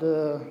reserved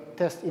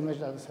test image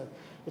data set.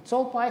 It's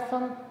all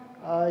Python.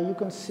 You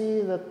can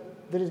see that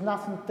there is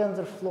nothing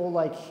TensorFlow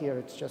like here.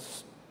 It's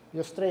just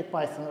your straight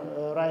Python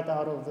right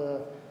out of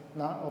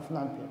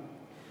NumPy.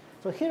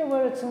 So here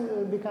where it's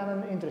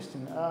becoming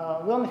interesting.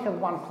 We only have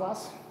one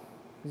class,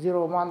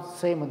 0, 1,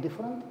 same or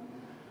different.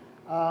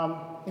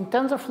 In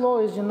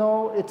TensorFlow, as you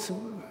know, it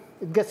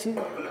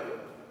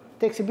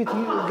takes a bit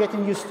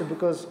getting used to,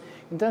 because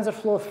in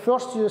TensorFlow,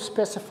 first you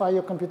specify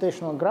your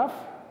computational graph,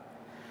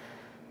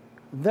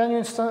 then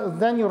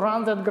you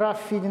run that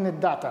graph feeding it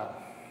data.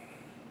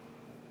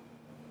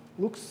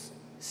 Looks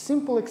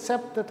simple,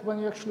 except that when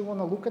you actually want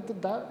to look at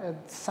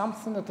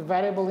something, at a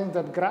variable in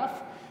that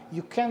graph,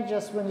 you can't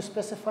just, when you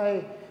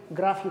specify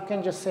graph, you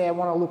can't just say, I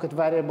want to look at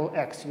variable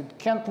X. You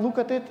can't look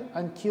at it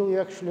until you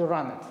actually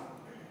run it.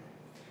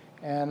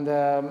 And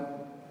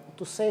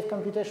to save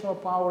computational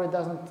power,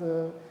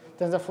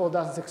 TensorFlow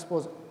doesn't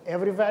expose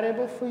every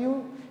variable for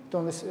you. It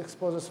only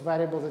exposes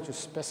variables that you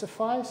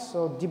specify.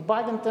 So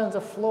debugging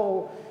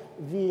TensorFlow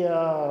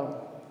via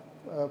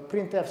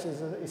printfs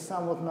is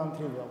somewhat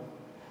non-trivial.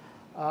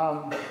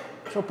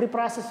 So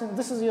preprocessing,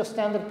 this is your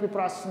standard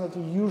preprocessing that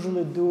you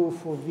usually do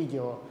for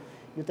video.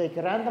 You take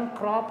a random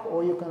crop,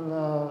 or you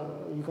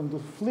can do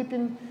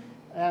flipping.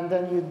 And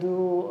then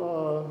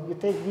you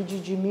take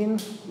VGG mean,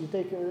 you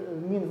take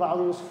mean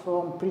values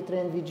from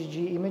pre-trained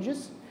VGG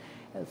images.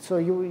 And so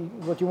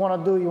what you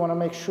want to do, you want to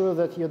make sure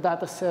that your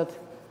data set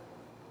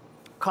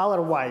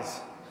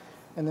color-wise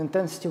and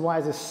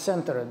intensity-wise is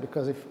centered,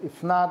 because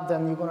if not,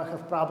 then you're going to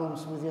have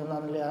problems with your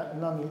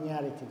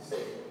nonlinearities.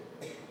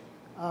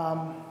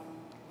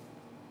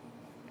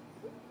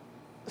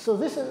 So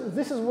this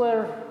is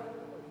where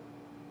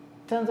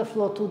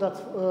TensorFlow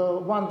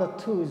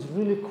 1.2 is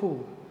really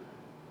cool.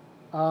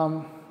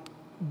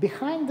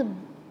 Behind the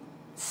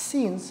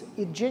scenes,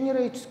 it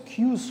generates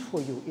queues for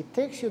you. It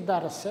takes your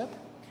data set,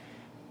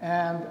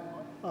 and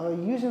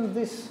using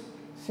these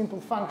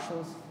simple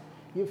functions,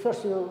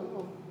 first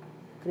you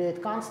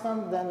create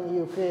constant, then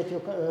you create your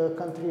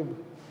contrib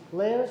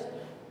layers.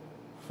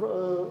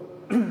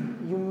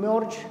 You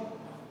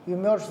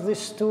merge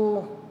these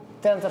two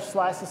tensor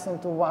slices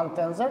into one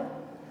tensor,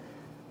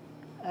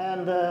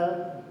 and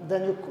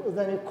then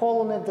you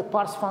call on it the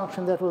parse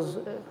function that was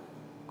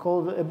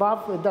called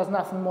above. It does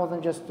nothing more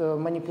than just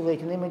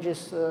manipulating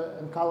images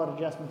and color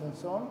adjustment and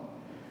so on.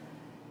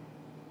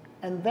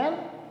 And then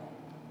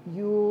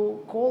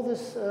you call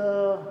this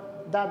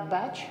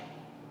 .batch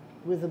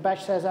with the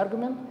batch size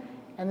argument,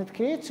 and it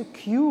creates a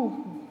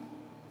queue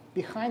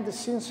behind the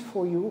scenes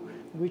for you,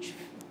 which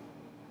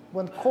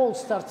when call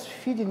starts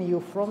feeding you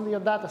from your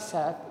data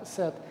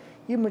set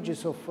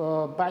images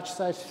of batch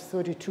size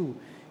 32.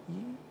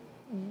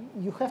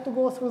 You have to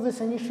go through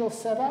this initial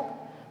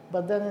setup,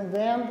 but then in the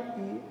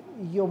end,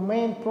 your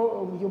main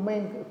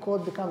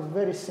code becomes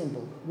very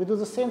simple. We do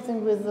the same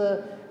thing with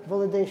the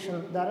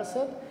validation data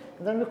set,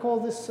 and then we call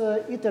this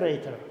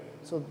iterator.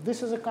 So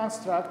this is a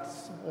construct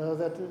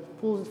that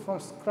pulls it from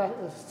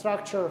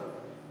structure,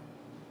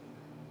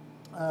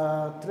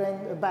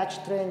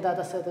 batch train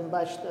data set and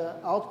batch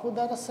output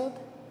data set.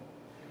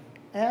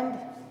 And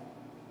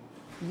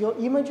your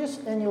images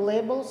and your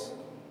labels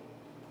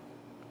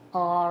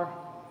are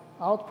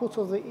outputs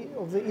of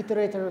the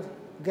iterator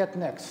get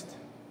next.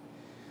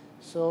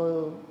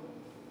 So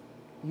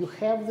you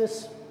have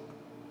this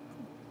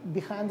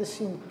behind the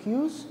scene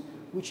queues,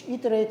 which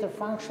iterator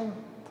function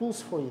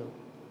pulls for you.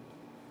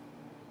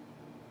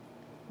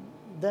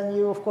 Then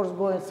you, of course,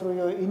 going through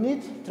your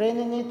init,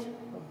 training it,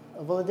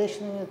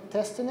 validation it,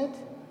 testing it.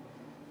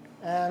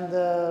 And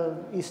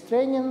is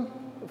training,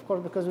 of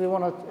course, because we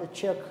want to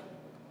check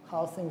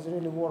how things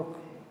really work,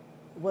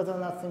 whether or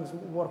not things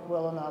work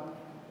well or not.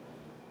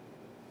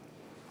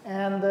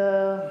 And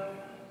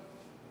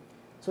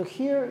so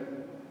here,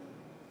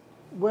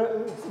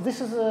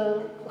 this is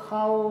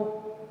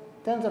how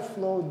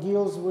TensorFlow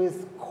deals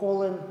with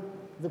calling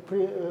the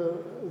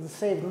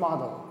saved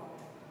model.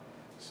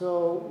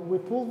 So we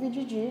pull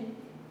VGG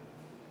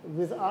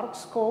with arc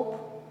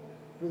scope,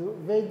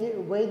 with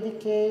weight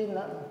decay,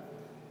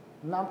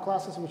 num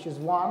classes, which is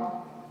 1.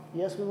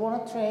 Yes, we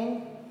want to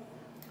train.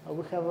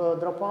 We have a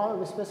dropout,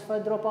 we specify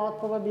dropout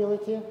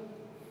probability.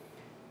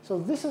 So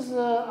this is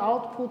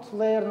output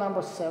layer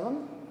number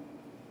 7.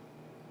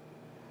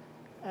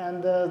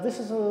 And this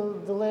is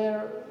the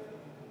layer,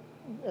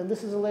 and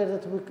this is the layer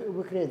that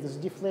we create. This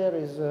diff layer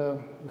is,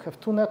 we have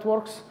 2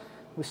 networks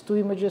with 2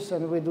 images,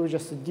 and we do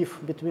just a diff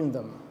between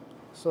them.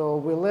 So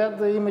we let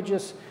the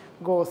images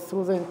go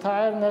through the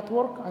entire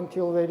network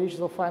until they reach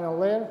the final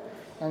layer.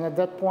 And at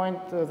that point,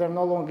 they're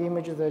no longer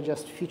images, they're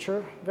just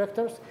feature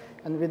vectors.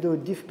 And we do a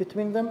diff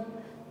between them,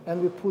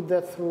 and we put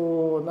that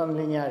through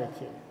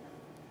nonlinearity.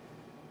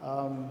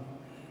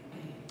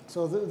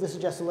 So this is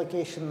just a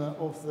location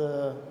of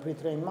the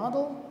pre-trained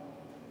model.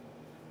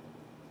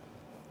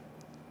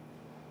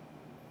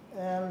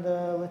 And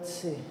let's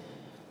see.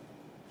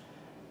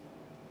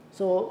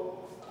 So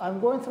I'm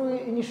going through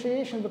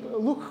initiation,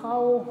 but look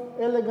how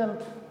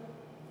elegant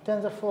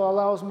TensorFlow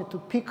allows me to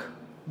pick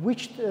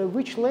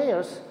which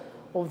layers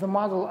of the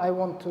model I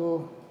want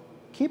to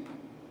keep,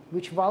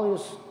 which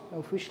values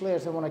of which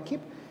layers I want to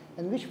keep,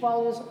 and which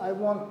values I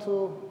want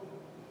to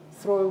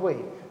throw away.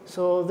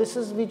 So this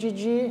is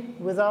VGG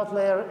without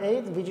layer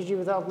 8, VGG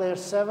without layer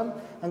 7,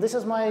 and this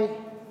is my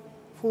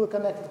fully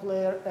connected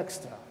layer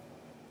extra.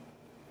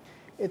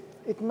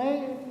 It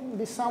may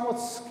be somewhat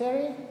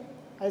scary.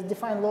 I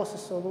define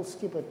losses, so we'll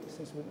skip it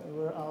since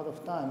we're out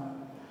of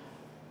time.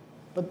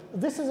 But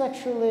this is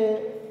actually,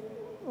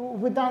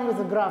 we're done with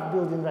the graph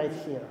building right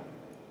here.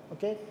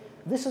 Okay?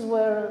 This is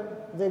where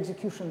the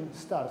execution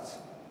starts.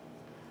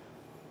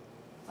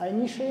 I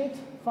initiate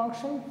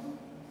function,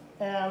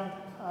 and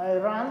I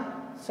run,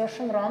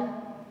 session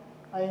run.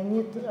 I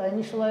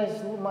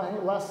initialize my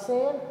last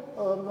layer,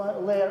 my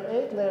layer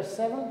 8, layer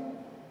 7,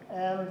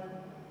 and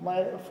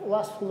my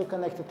last fully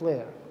connected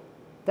layer.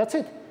 That's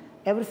it.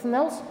 Everything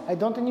else, I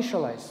don't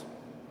initialize.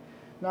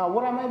 Now,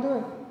 what am I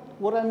doing?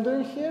 What I'm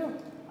doing here,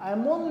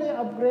 I'm only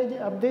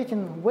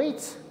updating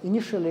weights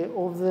initially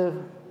of the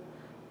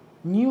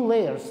new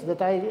layers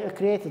that I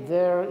created.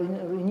 They're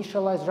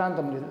initialized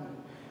randomly.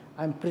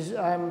 I'm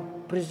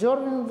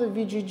preserving the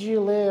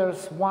VGG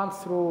layers 1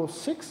 through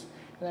 6,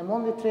 and I'm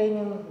only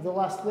training the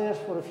last layers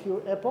for a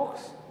few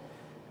epochs.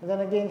 And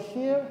then again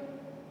here,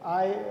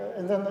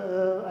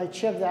 I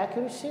check the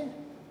accuracy.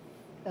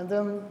 And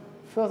then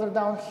further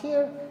down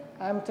here,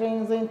 I'm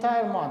training the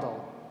entire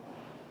model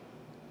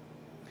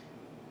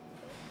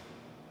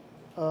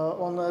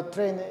on a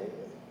train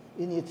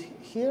init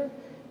here.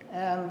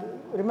 And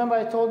remember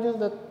I told you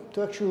that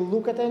to actually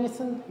look at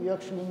anything, you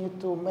actually need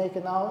to make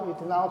an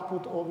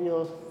output of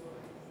your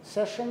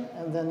session,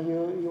 and then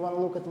you want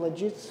to look at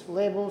legits,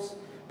 labels,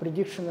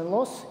 prediction and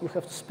loss. You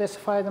have to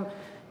specify them.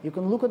 You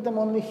can look at them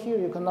only here.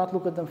 You cannot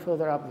look at them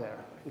further up there.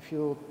 If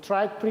you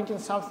try printing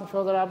something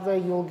further up there,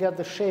 you'll get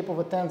the shape of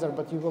a tensor,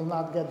 but you will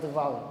not get the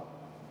value.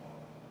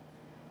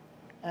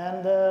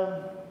 And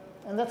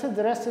that's it.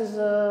 The rest is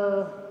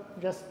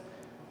just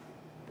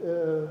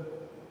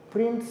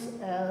prints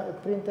and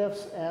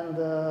printfs and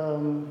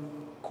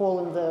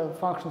calling the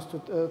functions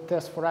to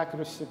test for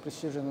accuracy,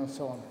 precision, and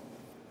so on. So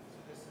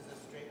this is a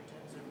straight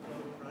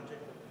TensorFlow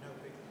project with no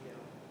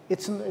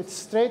BigDL? It's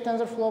straight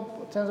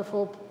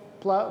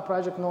TensorFlow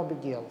project, no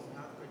BigDL.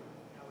 How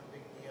would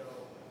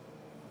BigDL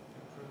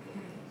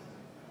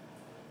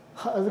improve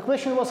on this? The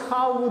question was,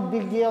 how would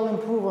BigDL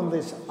improve on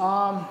this?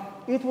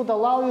 It would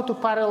allow you to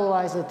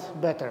parallelize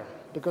it better.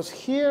 Because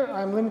here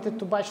I'm limited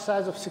to batch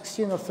size of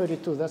 16 or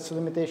 32. That's the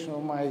limitation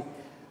of my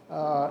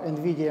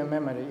NVIDIA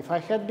memory. If I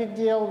had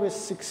BigDL with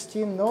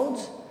 16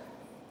 nodes,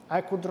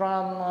 I could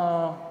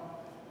run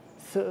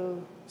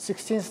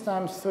 16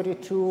 times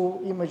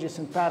 32 images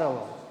in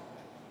parallel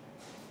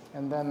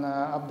and then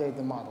update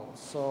the model.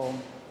 So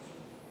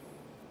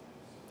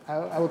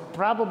I would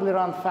probably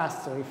run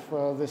faster if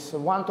this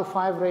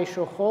 1:5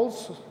 ratio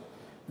holds,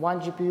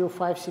 1 GPU,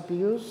 5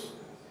 CPUs.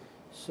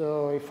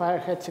 So if I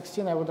had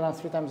 16, I would run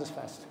 3 times as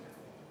fast.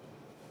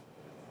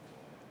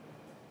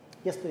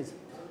 Yes, please. Does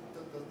it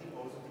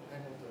also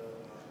depend on the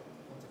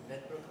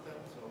network then?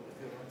 So if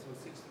you run to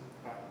 16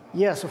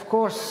 yes, of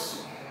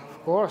course.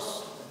 Of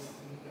course.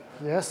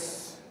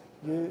 Yes.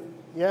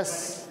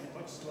 Yes.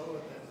 much slower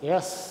than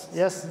Yes.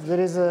 Yes. There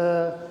is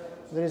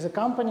a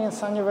company in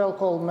Sunnyvale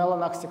called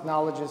Mellanox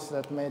Technologies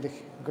that made a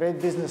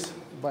great business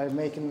by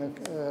making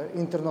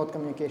internode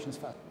communications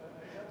fast.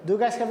 Do you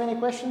guys have any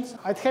questions?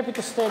 I'd be happy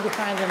to stay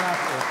behind and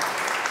answer.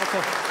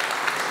 Okay.